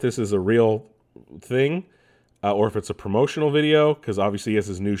don't know if this is a real thing or if it's a promotional video, because obviously he has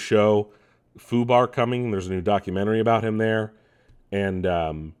his new show, Fubar, coming. There's a new documentary about him there. And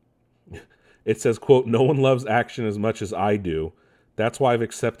it says, quote, "No one loves action as much as I do. That's why I've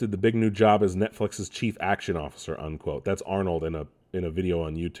accepted the big new job as Netflix's chief action officer," unquote. That's Arnold in a video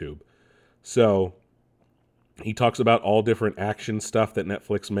on YouTube. So he talks about all different action stuff that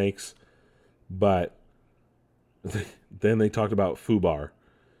Netflix makes, but then they talked about Fubar.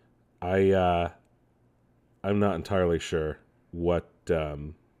 I'm not entirely sure what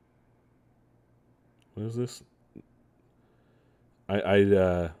is this?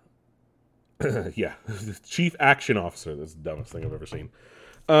 Yeah, chief action officer. That's the dumbest thing I've ever seen.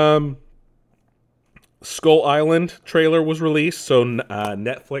 Skull Island trailer was released. So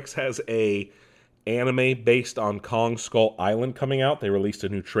Netflix has a anime based on Kong Skull Island coming out. They released a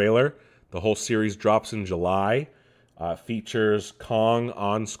new trailer. The whole series drops in July. Features Kong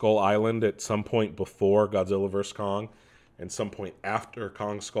on Skull Island at some point before Godzilla vs. Kong and some point after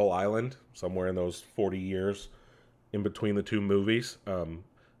Kong Skull Island, somewhere in those 40 years in between the two movies.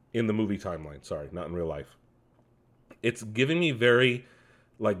 In the movie timeline, sorry, not in real life. It's giving me very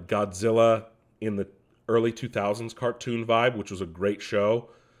like Godzilla in the early 2000s cartoon vibe, which was a great show,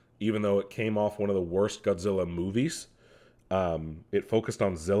 even though it came off one of the worst Godzilla movies. It focused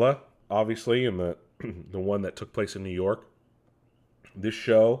on Zilla, obviously, and the one that took place in New York. This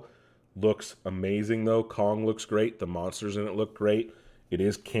show looks amazing, though. Kong looks great. The monsters in it look great. It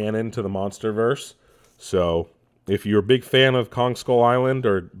is canon to the MonsterVerse. So if you're a big fan of Kong Skull Island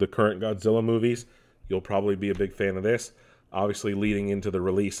or the current Godzilla movies, you'll probably be a big fan of this. Obviously leading into the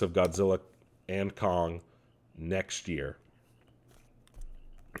release of Godzilla and Kong next year.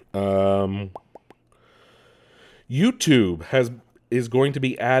 YouTube is going to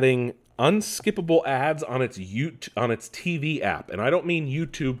be adding unskippable ads on its TV app. And I don't mean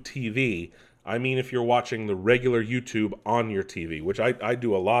YouTube TV. I mean if you're watching the regular YouTube on your TV, which I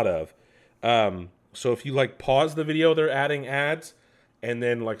do a lot of. So if you like pause the video, they're adding ads. And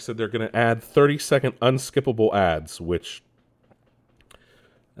then, like I said, they're going to add 30-second unskippable ads, which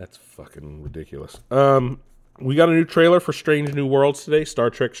that's fucking ridiculous. We got a new trailer for Strange New Worlds today, Star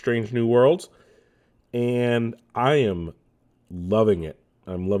Trek Strange New Worlds. And I am loving it.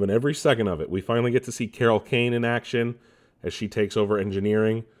 I'm loving every second of it. We finally get to see Carol Kane in action as she takes over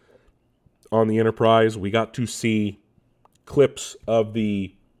engineering on the Enterprise. We got to see clips of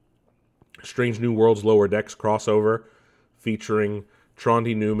the Strange New Worlds Lower Decks crossover featuring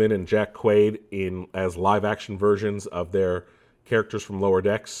Trondy Newman and Jack Quaid as live-action versions of their characters from Lower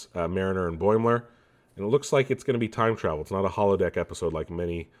Decks, Mariner and Boimler. And it looks like it's going to be time travel. It's not a holodeck episode like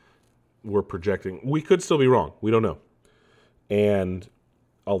many were projecting. We could still be wrong. We don't know. And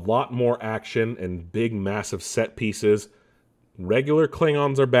a lot more action and big, massive set pieces. Regular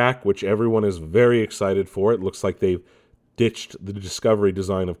Klingons are back, which everyone is very excited for. It looks like they've ditched the Discovery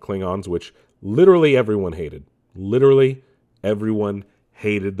design of Klingons, which literally everyone hated. Literally everyone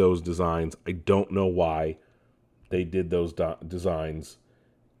hated those designs. I don't know why they did those designs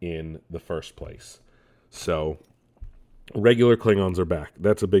in the first place. So, regular Klingons are back.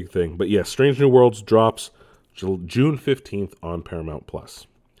 That's a big thing. But yes, Strange New Worlds drops June 15th on Paramount+.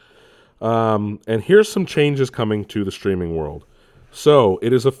 And here's some changes coming to the streaming world. So,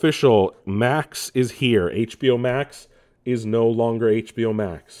 it is official. Max is here. HBO Max is no longer HBO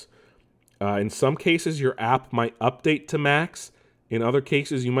Max. In some cases, your app might update to Max. In other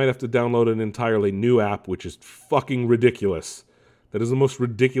cases, you might have to download an entirely new app, which is fucking ridiculous. That is the most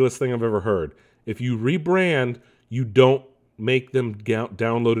ridiculous thing I've ever heard. If you rebrand, you don't make them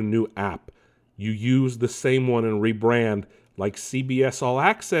download a new app. You use the same one and rebrand like CBS All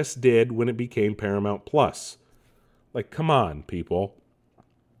Access did when it became Paramount Plus. Like, come on, people.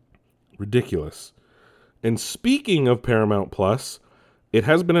 Ridiculous. And speaking of Paramount Plus, It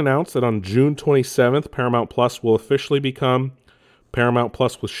has been announced that on June 27th, Paramount Plus will officially become Paramount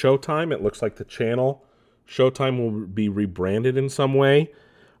Plus with Showtime. It looks like the channel Showtime will be rebranded in some way,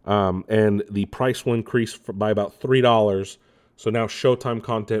 and the price will increase by about $3. So now Showtime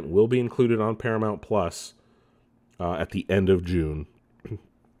content will be included on Paramount Plus at the end of June.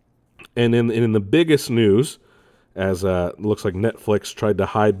 And in the biggest news, as it looks like Netflix tried to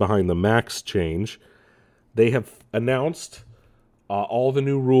hide behind the Max change, they have announced all the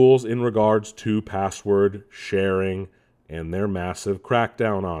new rules in regards to password sharing and their massive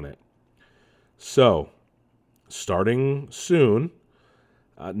crackdown on it. So, starting soon,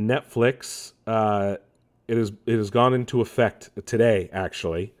 Netflix, it has gone into effect today,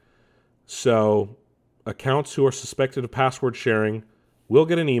 actually. So, accounts who are suspected of password sharing will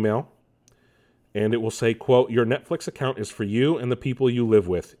get an email, and it will say, quote, "Your Netflix account is for you and the people you live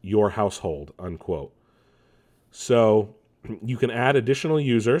with, your household," unquote. So, you can add additional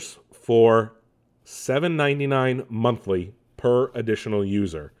users for $7.99 monthly per additional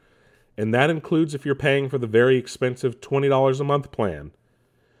user. And that includes if you're paying for the very expensive $20 a month plan.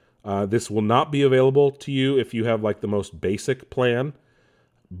 This will not be available to you if you have like the most basic plan,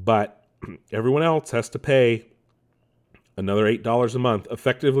 but everyone else has to pay another $8 a month,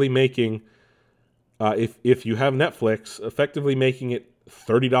 effectively making, if you have Netflix, effectively making it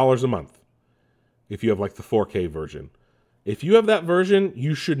 $30 a month if you have like the 4K version. If you have that version,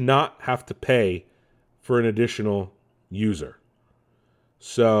 you should not have to pay for an additional user.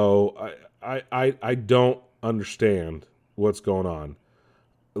 So I don't understand what's going on.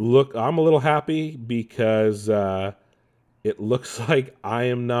 Look, I'm a little happy because it looks like I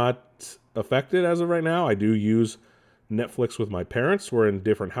am not affected as of right now. I do use Netflix with my parents. We're in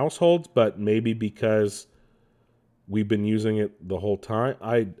different households, but maybe because we've been using it the whole time.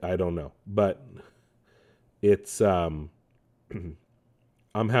 I don't know. But it's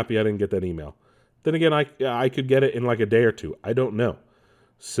I'm happy I didn't get that email. Then again, I could get it in like a day or two. I don't know.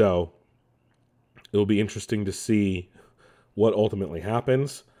 So it'll be interesting to see what ultimately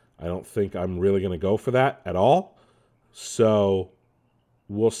happens. I don't think I'm really going to go for that at all. So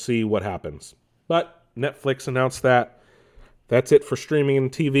we'll see what happens. But Netflix announced that. That's it for streaming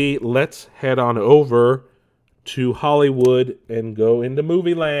and TV. Let's head on over to Hollywood and go into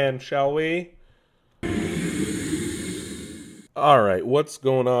movie land, shall we? All right, what's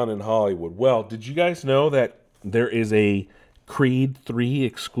going on in Hollywood? Well, did you guys know that there is a Creed 3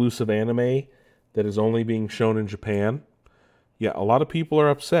 exclusive anime that is only being shown in Japan? Yeah, a lot of people are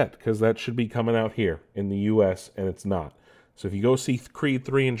upset because that should be coming out here in the US and it's not. So if you go see Creed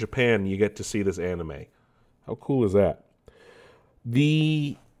 3 in Japan, you get to see this anime. How cool is that?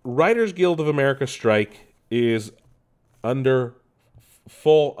 The Writers Guild of America strike is underway.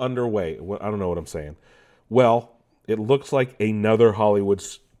 I don't know what I'm saying. Well, it looks like another Hollywood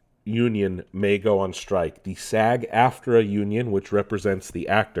union may go on strike. The SAG-AFTRA union, which represents the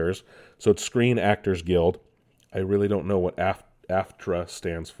actors, so it's Screen Actors Guild. I really don't know what AFTRA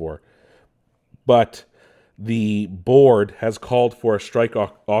stands for. But the board has called for a strike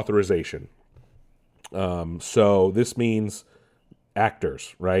authorization. So this means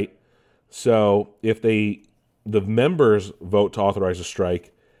actors, right? So if the members vote to authorize a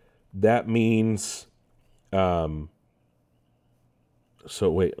strike, that means... not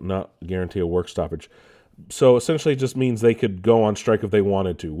guarantee a work stoppage. So essentially it just means they could go on strike if they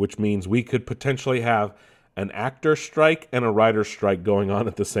wanted to, which means we could potentially have an actor strike and a writer strike going on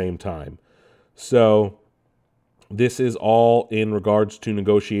at the same time. So this is all in regards to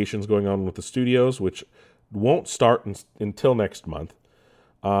negotiations going on with the studios, which won't start until next month.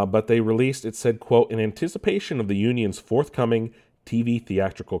 But they released, it said, quote, "In anticipation of the union's forthcoming TV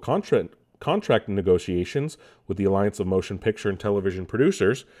theatrical contract negotiations with the Alliance of Motion Picture and Television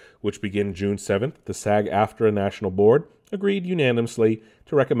Producers, which begin June 7th, the SAG-AFTRA National Board agreed unanimously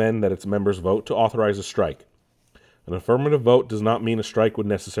to recommend that its members vote to authorize a strike. An affirmative vote does not mean a strike would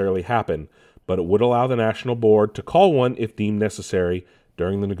necessarily happen, but it would allow the National Board to call one if deemed necessary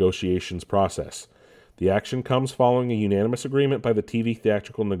during the negotiations process. The action comes following a unanimous agreement by the TV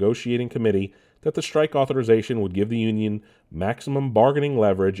Theatrical Negotiating Committee that the strike authorization would give the union maximum bargaining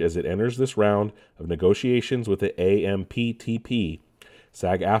leverage as it enters this round of negotiations with the AMPTP.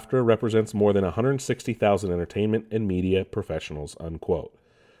 SAG-AFTRA represents more than 160,000 entertainment and media professionals," unquote.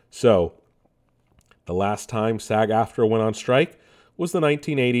 So, the last time SAG-AFTRA went on strike was the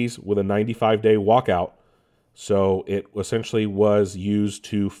 1980s with a 95-day walkout. So it essentially was used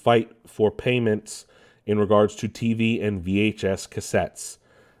to fight for payments in regards to TV and VHS cassettes.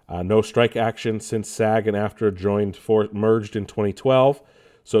 No strike action since SAG and AFTRA merged in 2012,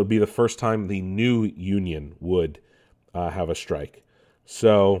 so it would be the first time the new union would have a strike.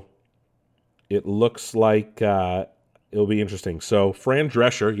 So it looks like it'll be interesting. So Fran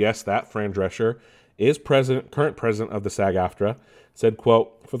Drescher, yes, that Fran Drescher, is current president of the SAG-AFTRA, said,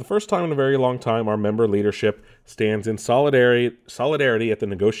 quote, "For the first time in a very long time, our member leadership stands in solidarity at the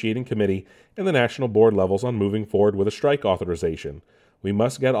negotiating committee and the national board levels on moving forward with a strike authorization. We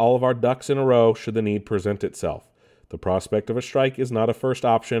must get all of our ducks in a row should the need present itself. The prospect of a strike is not a first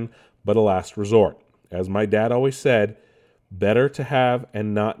option, but a last resort. As my dad always said, better to have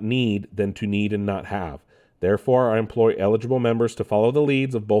and not need than to need and not have. Therefore, I employ eligible members to follow the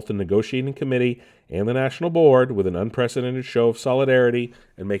leads of both the negotiating committee and the national board with an unprecedented show of solidarity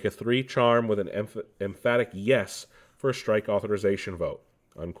and make a three-charm with an emphatic yes for a strike authorization vote,"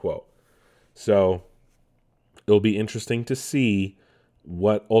 unquote. So it'll be interesting to see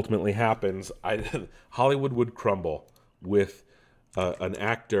what ultimately happens. Hollywood would crumble with an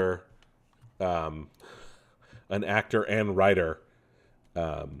actor and writer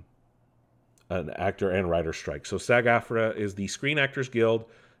strike. So SAG-AFTRA is the Screen Actors Guild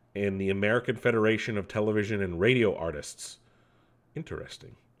and the American Federation of Television and Radio Artists.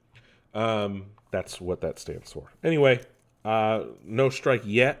 Interesting. That's what that stands for. Anyway, no strike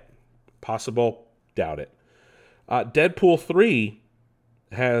yet. Possible, doubt it. Deadpool 3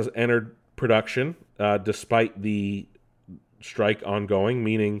 has entered production despite the strike ongoing,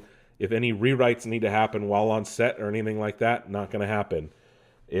 meaning if any rewrites need to happen while on set or anything like that, not going to happen.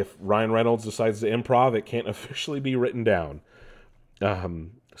 If Ryan Reynolds decides to improv, it can't officially be written down.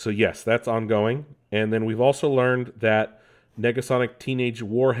 So yes, that's ongoing. And then we've also learned that Negasonic Teenage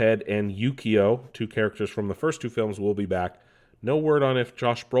Warhead and Yukio, two characters from the first two films, will be back. No word on if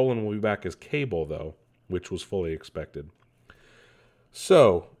Josh Brolin will be back as Cable, though, which was fully expected.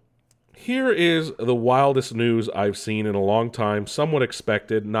 So, here is the wildest news I've seen in a long time, somewhat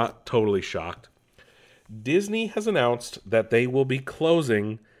expected, not totally shocked. Disney has announced that they will be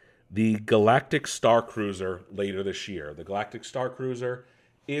closing the Galactic Star Cruiser later this year. The Galactic Star Cruiser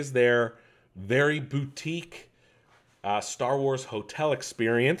is their very boutique Star Wars hotel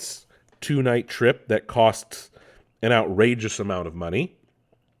experience, 2-night trip that costs an outrageous amount of money.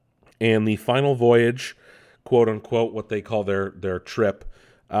 And the final voyage, quote unquote, what they call their trip,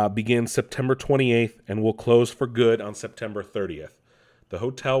 begins September 28th and will close for good on September 30th. The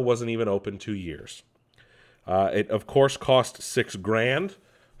hotel wasn't even open 2 years. It, of course, cost $6,000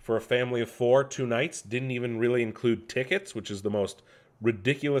 for a family of 4, 2 nights. Didn't even really include tickets, which is the most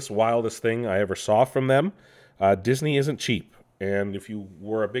ridiculous, wildest thing I ever saw from them. Disney isn't cheap. And if you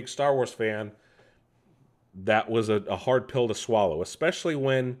were a big Star Wars fan, that was a hard pill to swallow, especially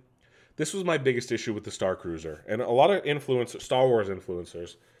when this was my biggest issue with the Star Cruiser. And a lot of Star Wars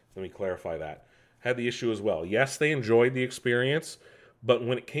influencers, let me clarify that, had the issue as well. Yes, they enjoyed the experience, but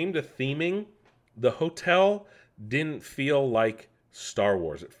when it came to theming, the hotel didn't feel like Star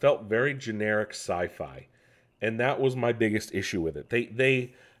Wars. It felt very generic sci-fi. And that was my biggest issue with it.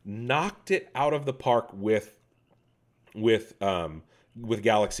 They knocked it out of the park with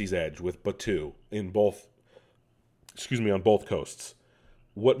Galaxy's Edge, with Batuu on both coasts.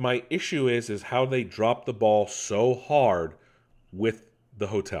 What my issue is how they dropped the ball so hard with the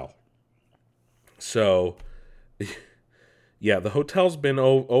hotel. So, yeah, the hotel's been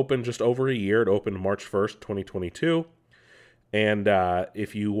open just over a year. It opened March 1st, 2022. And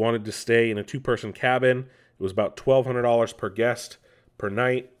if you wanted to stay in a 2-person cabin, it was about $1,200 per guest per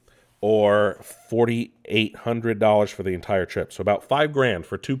night, or $4,800 for the entire trip. So about $5,000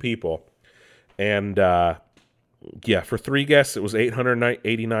 for 2 people. And for 3 guests, it was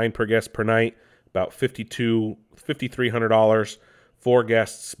 $889 per guest per night, about $5,300. 4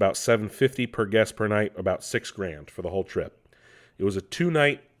 guests, about $750 per guest per night, about $6,000 for the whole trip. It was a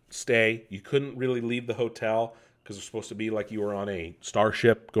 2-night stay. You couldn't really leave the hotel because it was supposed to be like you were on a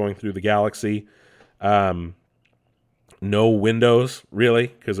starship going through the galaxy. No windows, really,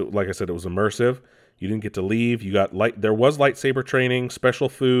 because like I said, it was immersive. You didn't get to leave. You got there was lightsaber training, special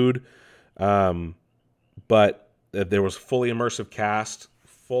food, but there was fully immersive cast,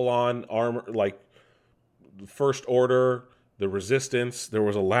 full-on armor, like First Order, the Resistance. There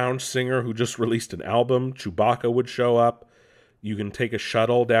was a lounge singer who just released an album. Chewbacca would show up. You can take a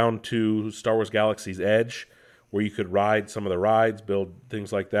shuttle down to Star Wars Galaxy's Edge, where you could ride some of the rides, build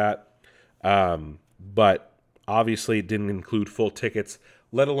things like that. But obviously, it didn't include full tickets,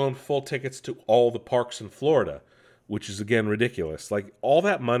 let alone full tickets to all the parks in Florida, which is, again, ridiculous. Like, all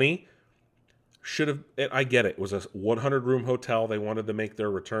that money should have... I get it. It was a 100-room hotel. They wanted to make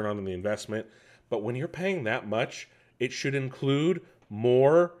their return on the investment. But when you're paying that much, it should include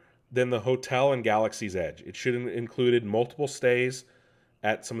more than the hotel and Galaxy's Edge. It should have included multiple stays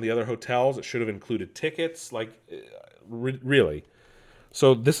at some of the other hotels. It should have included tickets. Like, really.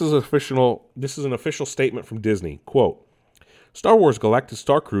 So this is official. This is an official statement from Disney. Quote: Star Wars Galactic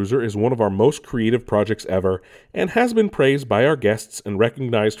Star Cruiser is one of our most creative projects ever and has been praised by our guests and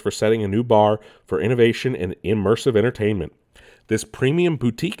recognized for setting a new bar for innovation and immersive entertainment. This premium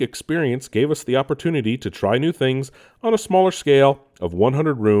boutique experience gave us the opportunity to try new things on a smaller scale of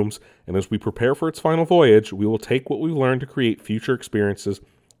 100 rooms, and as we prepare for its final voyage, we will take what we've learned to create future experiences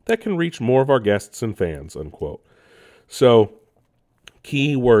that can reach more of our guests and fans, unquote. So,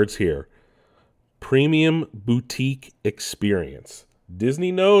 key words here. Premium boutique experience.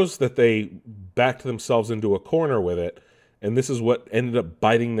 Disney knows that they backed themselves into a corner with it, and this is what ended up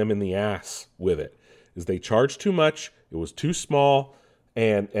biting them in the ass with it. Is they charged too much, it was too small,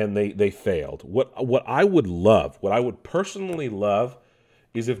 and they failed. What I would personally love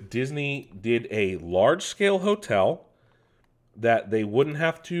is if Disney did a large scale hotel that they wouldn't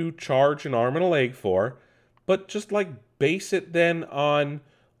have to charge an arm and a leg for, but just like base it then on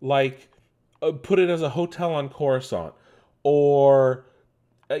like put it as a hotel on Coruscant, or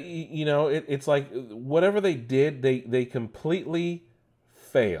it's like whatever they did, they completely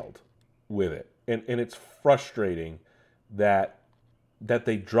failed with it, and it's frustrating that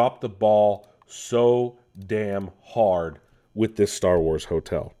they dropped the ball so damn hard with this Star Wars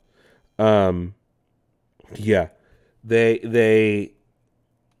hotel. Yeah, they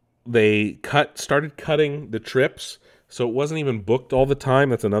started cutting the trips, so it wasn't even booked all the time.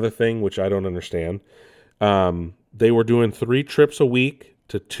 That's another thing which I don't understand. They were doing 3 trips a week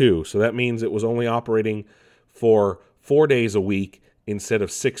to 2, so that means it was only operating for 4 days a week instead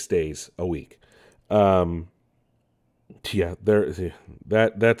of 6 days a week. That's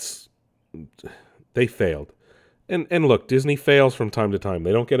they failed. And look, Disney fails from time to time.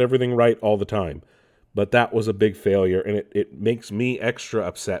 They don't get everything right all the time. But that was a big failure, and it makes me extra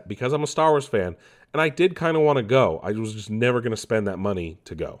upset because I'm a Star Wars fan, and I did kind of want to go. I was just never going to spend that money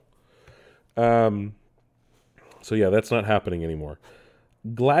to go. So yeah, that's not happening anymore.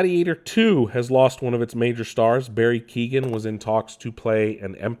 Gladiator 2 has lost one of its major stars. Barry Keoghan was in talks to play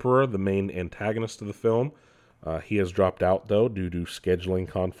an Emperor, the main antagonist of the film. He has dropped out, though, due to scheduling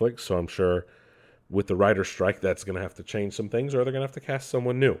conflicts, so I'm sure with the writer's strike, that's going to have to change some things, or they're going to have to cast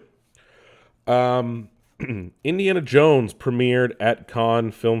someone new. Indiana Jones premiered at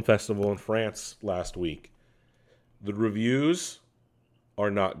Cannes Film Festival in France last week. The reviews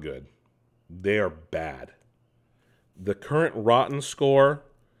are not good. They are bad. The current Rotten score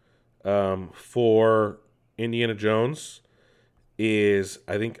for Indiana Jones is,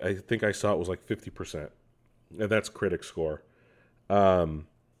 I think I saw it was like 50%. That's critic score.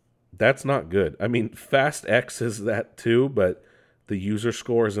 That's not good. I mean, Fast X is that too, but the user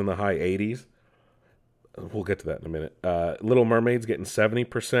score is in the high 80s. We'll get to that in a minute. Little Mermaid's getting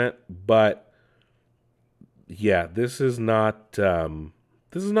 70%, but yeah, this is not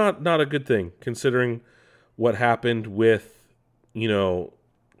a good thing considering what happened with,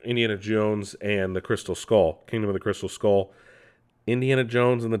 Indiana Jones and the Crystal Skull, Kingdom of the Crystal Skull. Indiana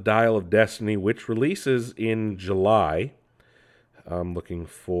Jones and the Dial of Destiny, which releases in July. I'm looking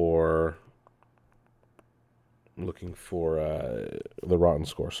for the Rotten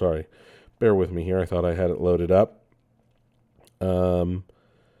score. Sorry. Bear with me here. I thought I had it loaded up.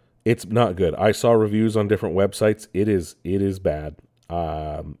 It's not good. I saw reviews on different websites. It is bad.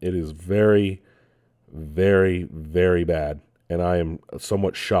 It is very, very, very bad. And I am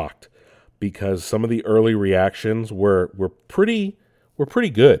somewhat shocked because some of the early reactions were pretty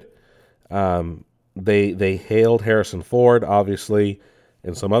good. They hailed Harrison Ford, obviously,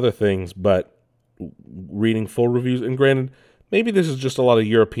 and some other things, but reading full reviews, and granted, maybe this is just a lot of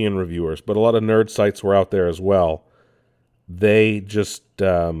European reviewers, but a lot of nerd sites were out there as well. They just,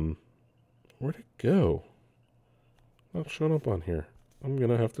 where'd it go? Not showing up on here. I'm going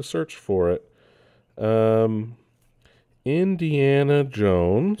to have to search for it. Indiana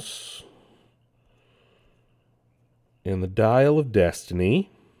Jones and the Dial of Destiny.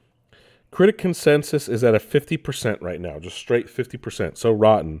 Critic consensus is at a 50% right now, just straight 50%, so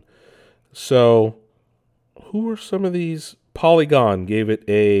rotten. So, who are some of these? Polygon gave it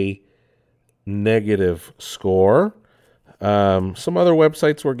a negative score. Some other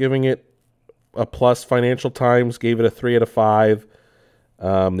websites were giving it a plus. Financial Times gave it a 3 out of 5.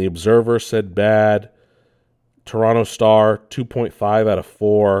 The Observer said bad. Toronto Star, 2.5 out of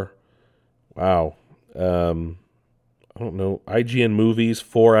 4. Wow. I don't know. IGN Movies,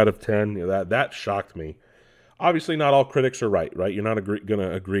 4 out of 10. That shocked me. Obviously, not all critics are right? You're not going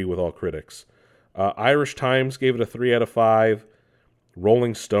to agree with all critics. Irish Times gave it a 3 out of 5.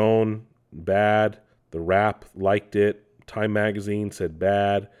 Rolling Stone, bad. The Wrap liked it. Time Magazine said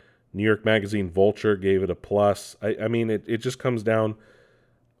bad. New York Magazine Vulture gave it a plus. I mean, it just comes down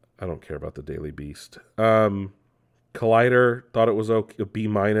I don't care about the Daily Beast. Collider thought it was okay, a B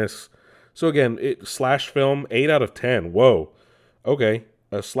minus. So again, slash film 8 out of 10. Whoa, okay,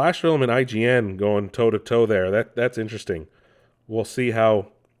 a slash film and IGN going toe to toe there. That's interesting. We'll see how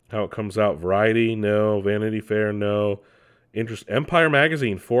it comes out. Variety, no. Vanity Fair, no. Empire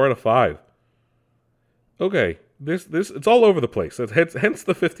Magazine 4 out of 5. Okay, this it's all over the place. Hence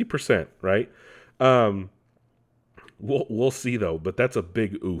the 50%, right? We'll see though, but that's a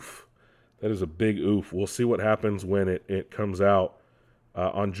big oof. That is a big oof. We'll see what happens when it comes out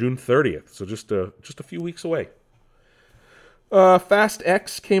on June 30th. So just a few weeks away. Fast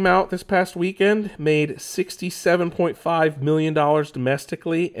X came out this past weekend, made $67.5 million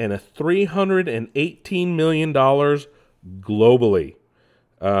domestically and a $318 million globally.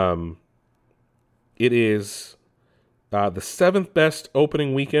 It is the 7th best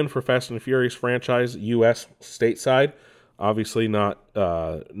opening weekend for Fast and Furious franchise U.S. stateside. Obviously not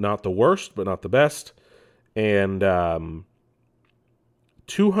the worst, but not the best. And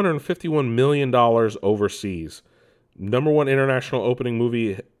 $251 million overseas. Number 1 international opening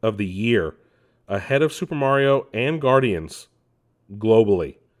movie of the year, ahead of Super Mario and Guardians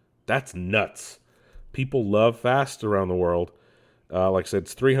globally. That's nuts. People love Fast around the world. Like I said,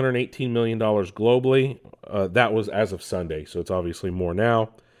 it's $318 million globally. That was as of Sunday, so it's obviously more now.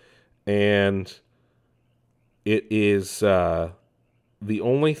 And it is the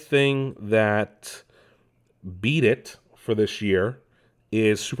only thing that beat it for this year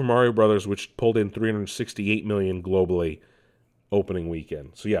is Super Mario Brothers, which pulled in $368 million globally opening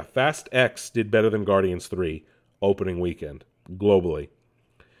weekend. So yeah, Fast X did better than Guardians 3 opening weekend globally.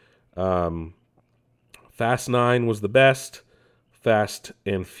 Fast 9 was the best. Fast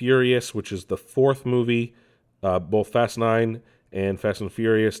and Furious, which is the 4th movie, both Fast 9 and Fast and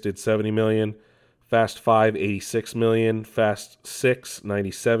Furious did $70 million. Fast 5, $86 million. Fast 6,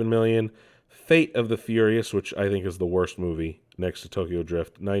 $97 million. Fate of the Furious, which I think is the worst movie next to Tokyo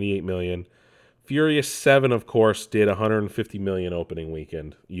Drift, $98 million. Furious 7, of course, did $150 million opening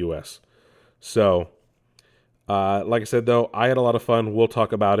weekend, U.S. So, like I said, though, I had a lot of fun. We'll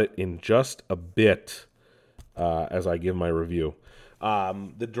talk about it in just a bit as I give my review.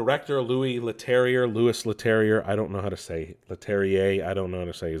 The director, Louis Leterrier, I don't know how to say Leterrier. I don't know how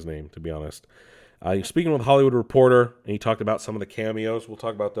to say his name, to be honest. He was speaking with Hollywood Reporter, and he talked about some of the cameos. We'll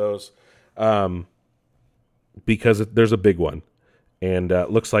talk about those because there's a big one. And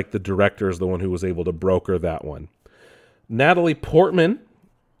looks like the director is the one who was able to broker that one. Natalie Portman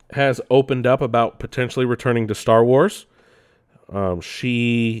has opened up about potentially returning to Star Wars.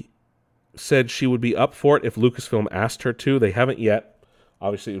 She said she would be up for it if Lucasfilm asked her to. They haven't yet.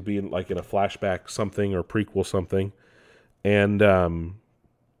 Obviously, it would be in a flashback something or prequel something. And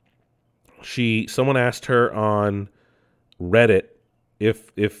someone asked her on Reddit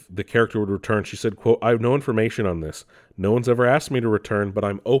if the character would return. She said, quote, "I have no information on this. No one's ever asked me to return, but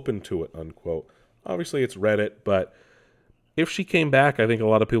I'm open to it," unquote. Obviously, it's Reddit, but if she came back, I think a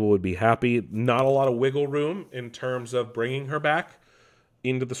lot of people would be happy. Not a lot of wiggle room in terms of bringing her back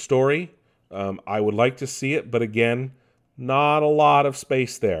into the story. I would like to see it, but again, not a lot of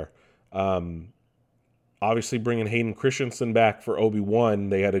space there. Obviously, bringing Hayden Christensen back for Obi-Wan,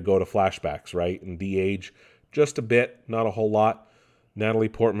 they had to go to flashbacks, right? And de-age just a bit, not a whole lot. Natalie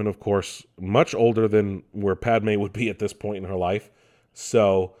Portman, of course, much older than where Padme would be at this point in her life.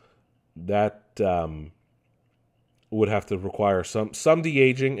 So that would have to require some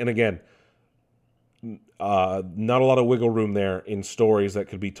de-aging. And again, not a lot of wiggle room there in stories that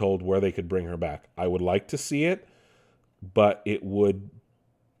could be told where they could bring her back. I would like to see it, but it would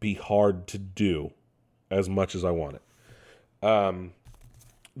be hard to do as much as I want it.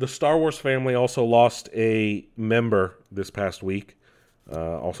 The Star Wars family also lost a member this past week.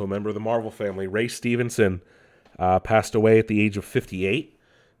 Also a member of the Marvel family. Ray Stevenson passed away at the age of 58.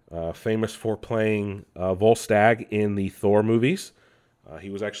 Famous for playing Volstagg in the Thor movies. He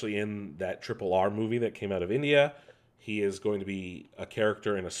was actually in that Triple R movie that came out of India. He is going to be a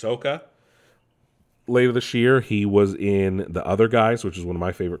character in Ahsoka. Later this year, he was in The Other Guys, which is one of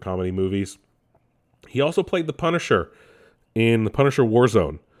my favorite comedy movies. He also played the Punisher in The Punisher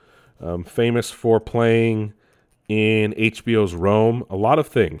Warzone. Famous for playing in HBO's Rome. A lot of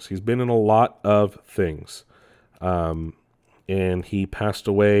things. He's been in a lot of things. And he passed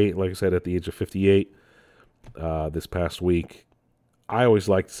away, like I said, at the age of 58 this past week. I always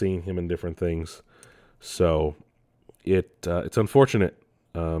liked seeing him in different things. So it's unfortunate.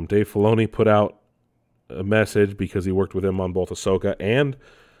 Dave Filoni put out a message because he worked with him on both Ahsoka and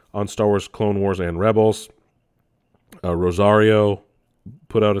on Star Wars Clone Wars and Rebels. Rosario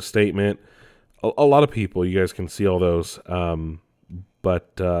put out a statement. A lot of people, you guys can see all those.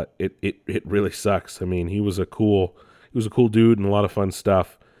 but it really sucks. I mean, he was a cool dude and a lot of fun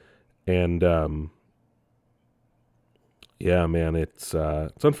stuff. And yeah, man, it's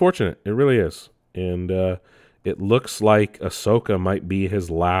unfortunate. It really is. And it looks like Ahsoka might be his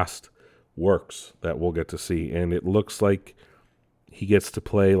last works that we'll get to see. And it looks like he gets to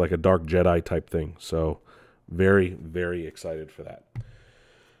play like a Dark Jedi type thing. So very, very excited for that.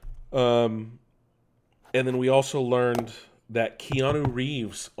 And then we also learned that Keanu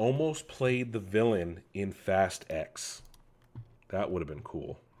Reeves almost played the villain in Fast X. That would have been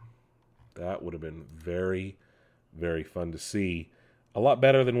cool. That would have been very, very fun to see. A lot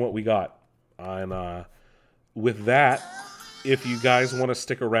better than what we got. And with that, if you guys want to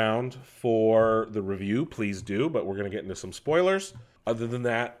stick around for the review, please do. But we're going to get into some spoilers. Other than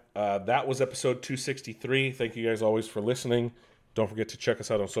that, that was episode 263. Thank you guys always for listening. Don't forget to check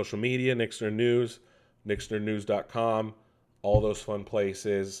us out on social media, Nixner News, nixnernews.com, all those fun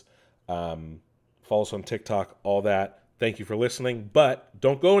places. Follow us on TikTok, all that. Thank you for listening. But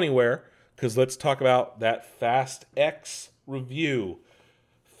don't go anywhere, because let's talk about that Fast X review.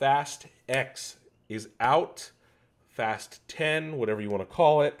 Fast X is out. Fast 10, whatever you want to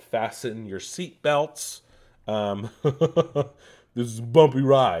call it. Fasten your seatbelts. This is a bumpy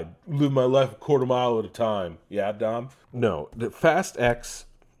ride. Live my life a quarter mile at a time. Yeah, Dom? No, the Fast X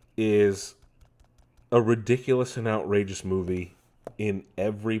is a ridiculous and outrageous movie in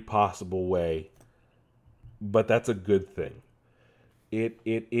every possible way, but that's a good thing. It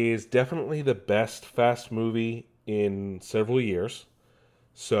is definitely the best Fast movie in several years.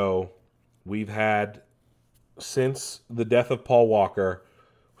 So we've had, since the death of Paul Walker,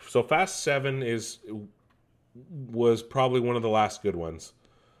 so Fast 7 was probably one of the last good ones.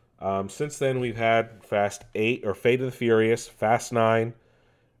 Since then, we've had Fast 8, or Fate of the Furious, Fast 9,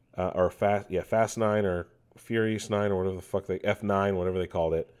 Fast 9, or Furious 9, or whatever the fuck F9, whatever they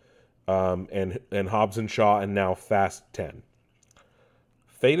called it, and Hobbs and Shaw, and now Fast 10.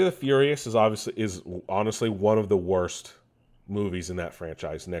 Fate of the Furious is honestly one of the worst movies in that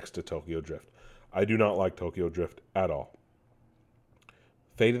franchise, next to Tokyo Drift. I do not like Tokyo Drift at all.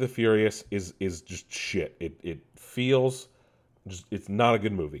 Fate of the Furious is just shit. It feels just, it's not a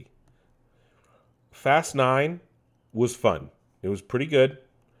good movie. Fast 9 was fun. It was pretty good.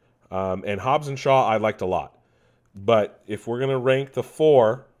 And Hobbs and Shaw I liked a lot. But if we're going to rank the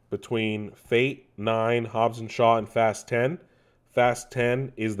 4 between Fate, 9, Hobbs and Shaw, and Fast 10, Fast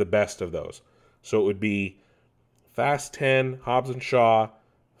 10 is the best of those. So it would be Fast 10, Hobbs and Shaw,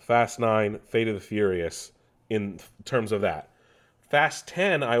 Fast 9, Fate of the Furious in terms of that. Fast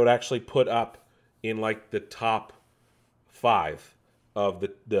 10 I would actually put up in like the top 5 of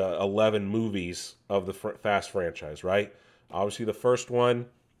the 11 movies of the Fast franchise, right? Obviously the first one,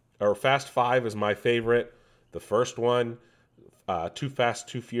 or Fast 5 is my favorite. The first one, Too Fast,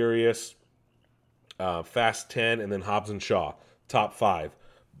 Too Furious, Fast 10, and then Hobbs and Shaw, top 5.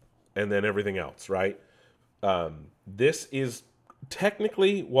 And then everything else, right? This is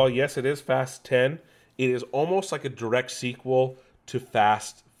technically, while yes, it is Fast 10, it is almost like a direct sequel to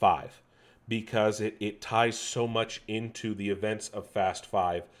Fast 5, because it ties so much into the events of Fast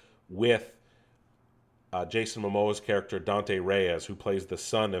 5 with Jason Momoa's character Dante Reyes, who plays the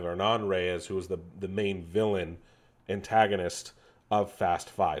son of Hernan Reyes, who is the main villain antagonist of Fast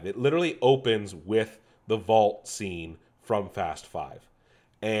 5. It literally opens with the vault scene from Fast 5.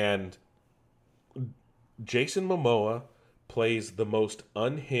 And Jason Momoa plays the most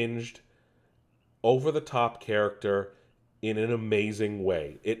unhinged, over-the-top character in an amazing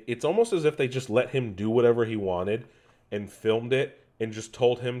way. It's almost as if they just let him do whatever he wanted and filmed it and just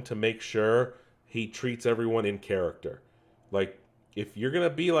told him to make sure he treats everyone in character. Like, if you're going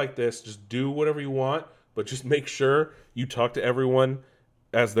to be like this, just do whatever you want, but just make sure you talk to everyone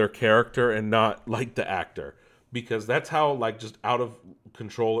as their character and not like the actor. Because that's how, like, just out of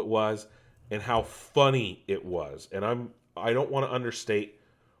control it was and how funny it was. And I don't want to understate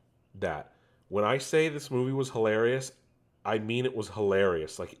that. When I say this movie was hilarious, I mean it was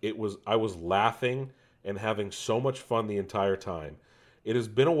hilarious. Like, I was laughing and having so much fun the entire time. It has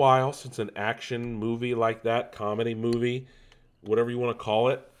been a while since an action movie like that, comedy movie, whatever you want to call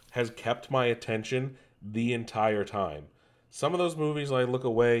it, has kept my attention the entire time. Some of those movies, I look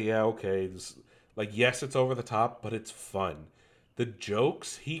away, yeah, okay. Yes, it's over the top, but it's fun. The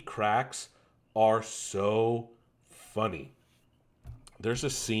jokes he cracks are so funny. There's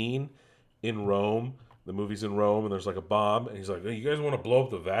a scene in Rome. The movie's in Rome, and there's like a bomb, and he's like, hey, you guys want to blow up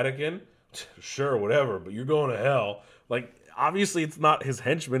the Vatican? Sure, whatever, but you're going to hell. Like, obviously it's not his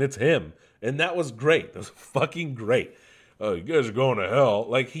henchman, it's him. And that was great. That was fucking great. Oh, you guys are going to hell.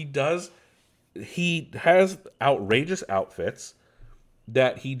 Like, he has outrageous outfits.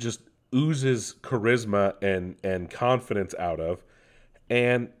 that he just oozes charisma and confidence out of,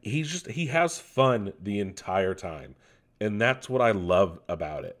 and he has fun the entire time, and that's what I love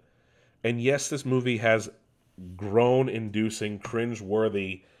about it. And yes, this movie has groan-inducing,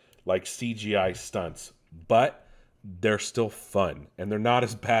 cringe-worthy, like CGI stunts, but they're still fun, and they're not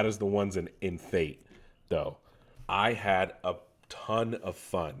as bad as the ones in Fate, though. I had a ton of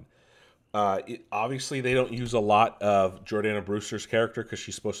fun. Obviously, they don't use a lot of Jordana Brewster's character because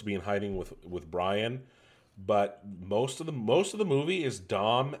she's supposed to be in hiding with Brian. But most of the movie is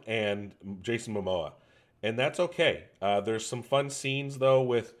Dom and Jason Momoa, and that's okay. There's some fun scenes though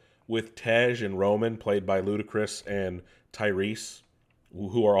with Tej and Roman, played by Ludacris and Tyrese,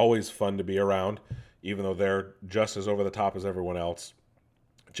 who are always fun to be around, even though they're just as over the top as everyone else.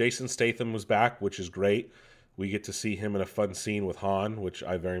 Jason Statham was back, which is great. We get to see him in a fun scene with Han, which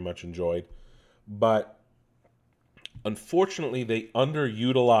I very much enjoyed. But unfortunately, they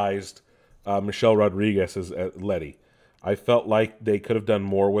underutilized Michelle Rodriguez as Letty. I felt like they could have done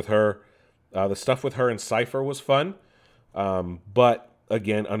more with her. The stuff with her and Cypher was fun, but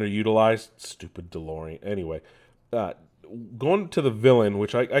again, underutilized. Stupid DeLorean. Anyway, going to the villain,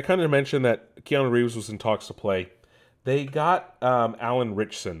 which I kind of mentioned that Keanu Reeves was in talks to play. They got Alan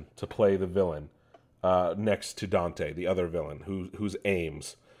Ritchson to play the villain next to Dante, the other villain, who's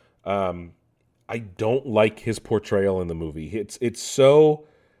Ames. I don't like his portrayal in the movie.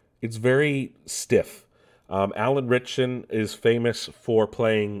 It's very stiff. Alan Ritchson is famous for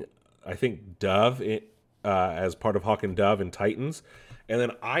playing, I think, Dove as part of Hawk and Dove in Titans, and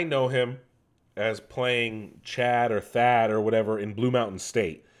then I know him as playing Chad or Thad or whatever in Blue Mountain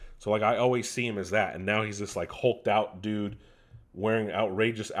State. So like I always see him as that, and now he's this like hulked out dude wearing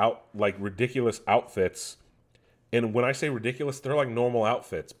like ridiculous outfits. And when I say ridiculous, they're like normal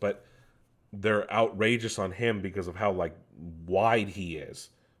outfits, but they're outrageous on him because of how like wide he is,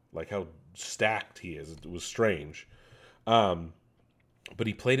 like how stacked he is. It was strange. But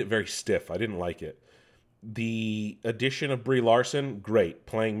he played it very stiff. I didn't like it. The addition of Brie Larson, great.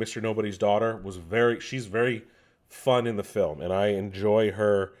 Playing Mr. Nobody's daughter she's very fun in the film, and I enjoy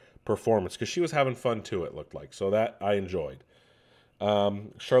her performance because she was having fun too, it looked like. So that I enjoyed.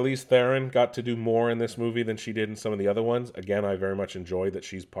 Charlize Theron got to do more in this movie than she did in some of the other ones. Again, I very much enjoyed that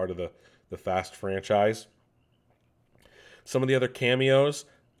she's part of the Fast franchise. Some of the other cameos,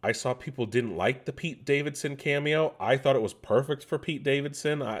 I saw people didn't like the Pete Davidson cameo. I thought it was perfect for Pete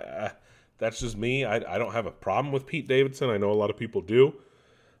Davidson. That's just me. I don't have a problem with Pete Davidson. I know a lot of people do.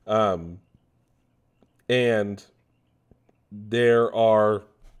 And there are...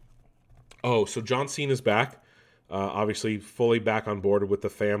 Oh, so John Cena's back. Obviously, fully back on board with the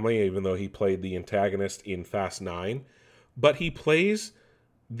family, even though he played the antagonist in Fast 9. But he plays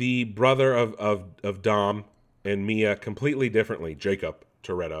the brother of Dom and Mia completely differently, Jacob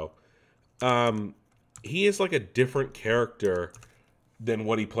Toretto. He is like a different character than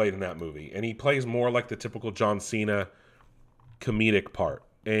what he played in that movie. And he plays more like the typical John Cena comedic part.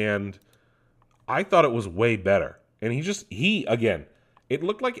 And I thought it was way better. And again, it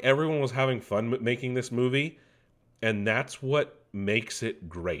looked like everyone was having fun making this movie. And that's what makes it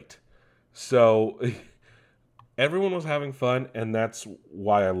great. So everyone was having fun, and that's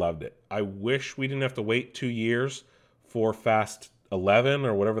why I loved it. I wish we didn't have to wait 2 years for Fast 11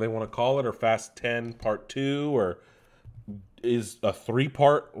 or whatever they want to call it, or Fast 10 Part 2, or is a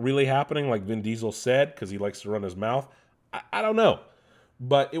 3-part really happening like Vin Diesel said because he likes to run his mouth? I don't know,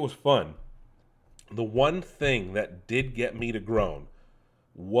 but it was fun. The one thing that did get me to groan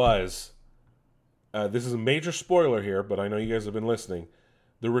was, this is a major spoiler here, but I know you guys have been listening,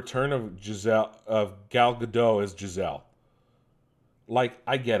 the return of Gal Gadot as Giselle. Like,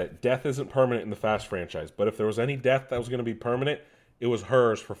 I get it. Death isn't permanent in the Fast franchise, but if there was any death that was going to be permanent, it was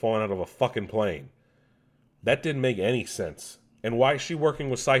hers for falling out of a fucking plane. That didn't make any sense. And why is she working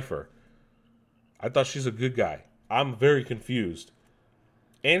with Cypher? I thought she's a good guy. I'm very confused.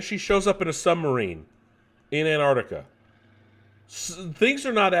 And she shows up in a submarine in Antarctica. Things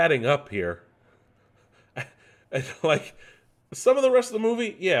are not adding up here. Like, some of the rest of the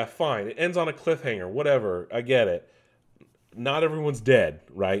movie, yeah, fine. It ends on a cliffhanger, whatever. I get it. Not everyone's dead,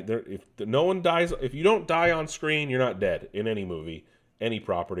 right? If no one dies, if you don't die on screen, you're not dead in any movie, any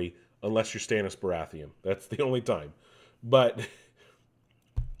property, unless you're Stannis Baratheon. That's the only time. But,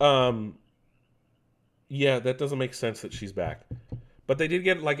 yeah, that doesn't make sense that she's back. But they did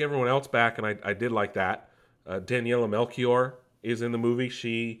get like everyone else back, and I did like that. Daniela Melchior is in the movie.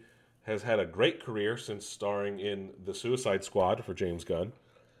 She has had a great career since starring in The Suicide Squad for James Gunn.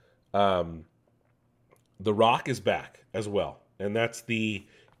 The Rock is back as well. And that's the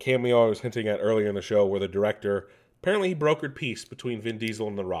cameo I was hinting at earlier in the show where the director apparently he brokered peace between Vin Diesel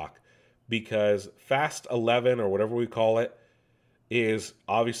and The Rock, because Fast 11, or whatever we call it, is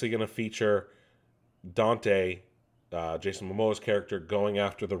obviously going to feature Dante, Jason Momoa's character, going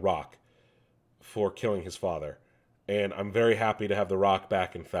after The Rock for killing his father. And I'm very happy to have The Rock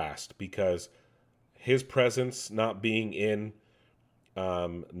back in Fast, because his presence not being in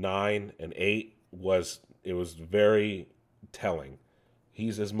 9 and 8 was very telling.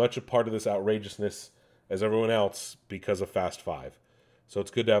 He's as much a part of this outrageousness as everyone else because of Fast 5. So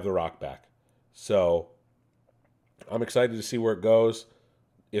it's good to have The Rock back. So I'm excited to see where it goes.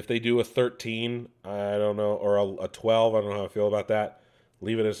 If they do a 13, I don't know, or a 12, I don't know how I feel about that.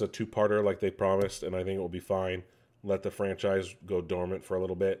 Leave it as a two-parter like they promised, and I think it will be fine. Let the franchise go dormant for a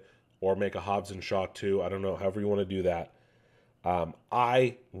little bit, or make a Hobbs and Shaw 2. I don't know, however you want to do that.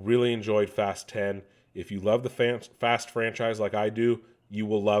 I really enjoyed Fast 10. If you love the Fast franchise like I do, you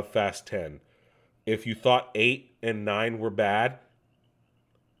will love Fast 10. If you thought 8 and 9 were bad,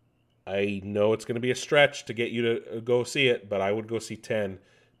 I know it's going to be a stretch to get you to go see it, but I would go see 10,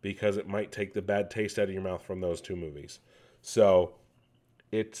 because it might take the bad taste out of your mouth from those two movies. So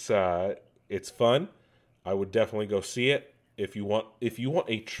it's fun. I would definitely go see it. If you want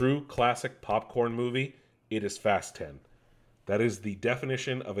a true classic popcorn movie, it is Fast 10. That is the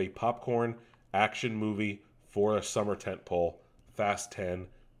definition of a popcorn action movie for a summer tentpole. Fast 10.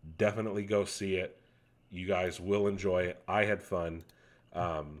 Definitely go see it. You guys will enjoy it. I had fun.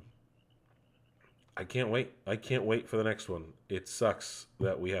 I can't wait. I can't wait for the next one. It sucks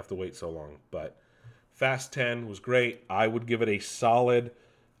that we have to wait so long, but Fast 10 was great. I would give it a solid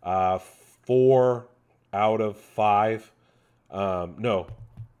 4 out of 5. No.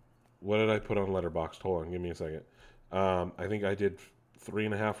 What did I put on Letterboxd? Hold on, give me a second. I think I did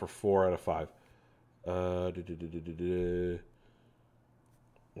 3.5 or 4 out of 5.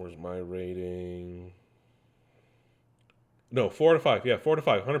 Where's my rating? No, 4 out of 5. Yeah, 4 out of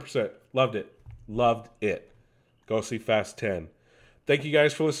 5. 100%. Loved it. Loved it. Go see Fast 10. Thank you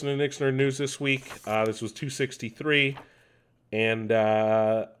guys for listening to Nick's Nerd News this week. This was 263. And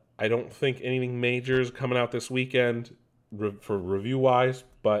I don't think anything major is coming out this weekend for review-wise,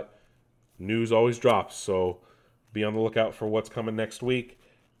 but news always drops. So be on the lookout for what's coming next week.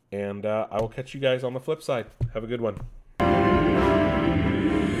 And I will catch you guys on the flip side. Have a good one.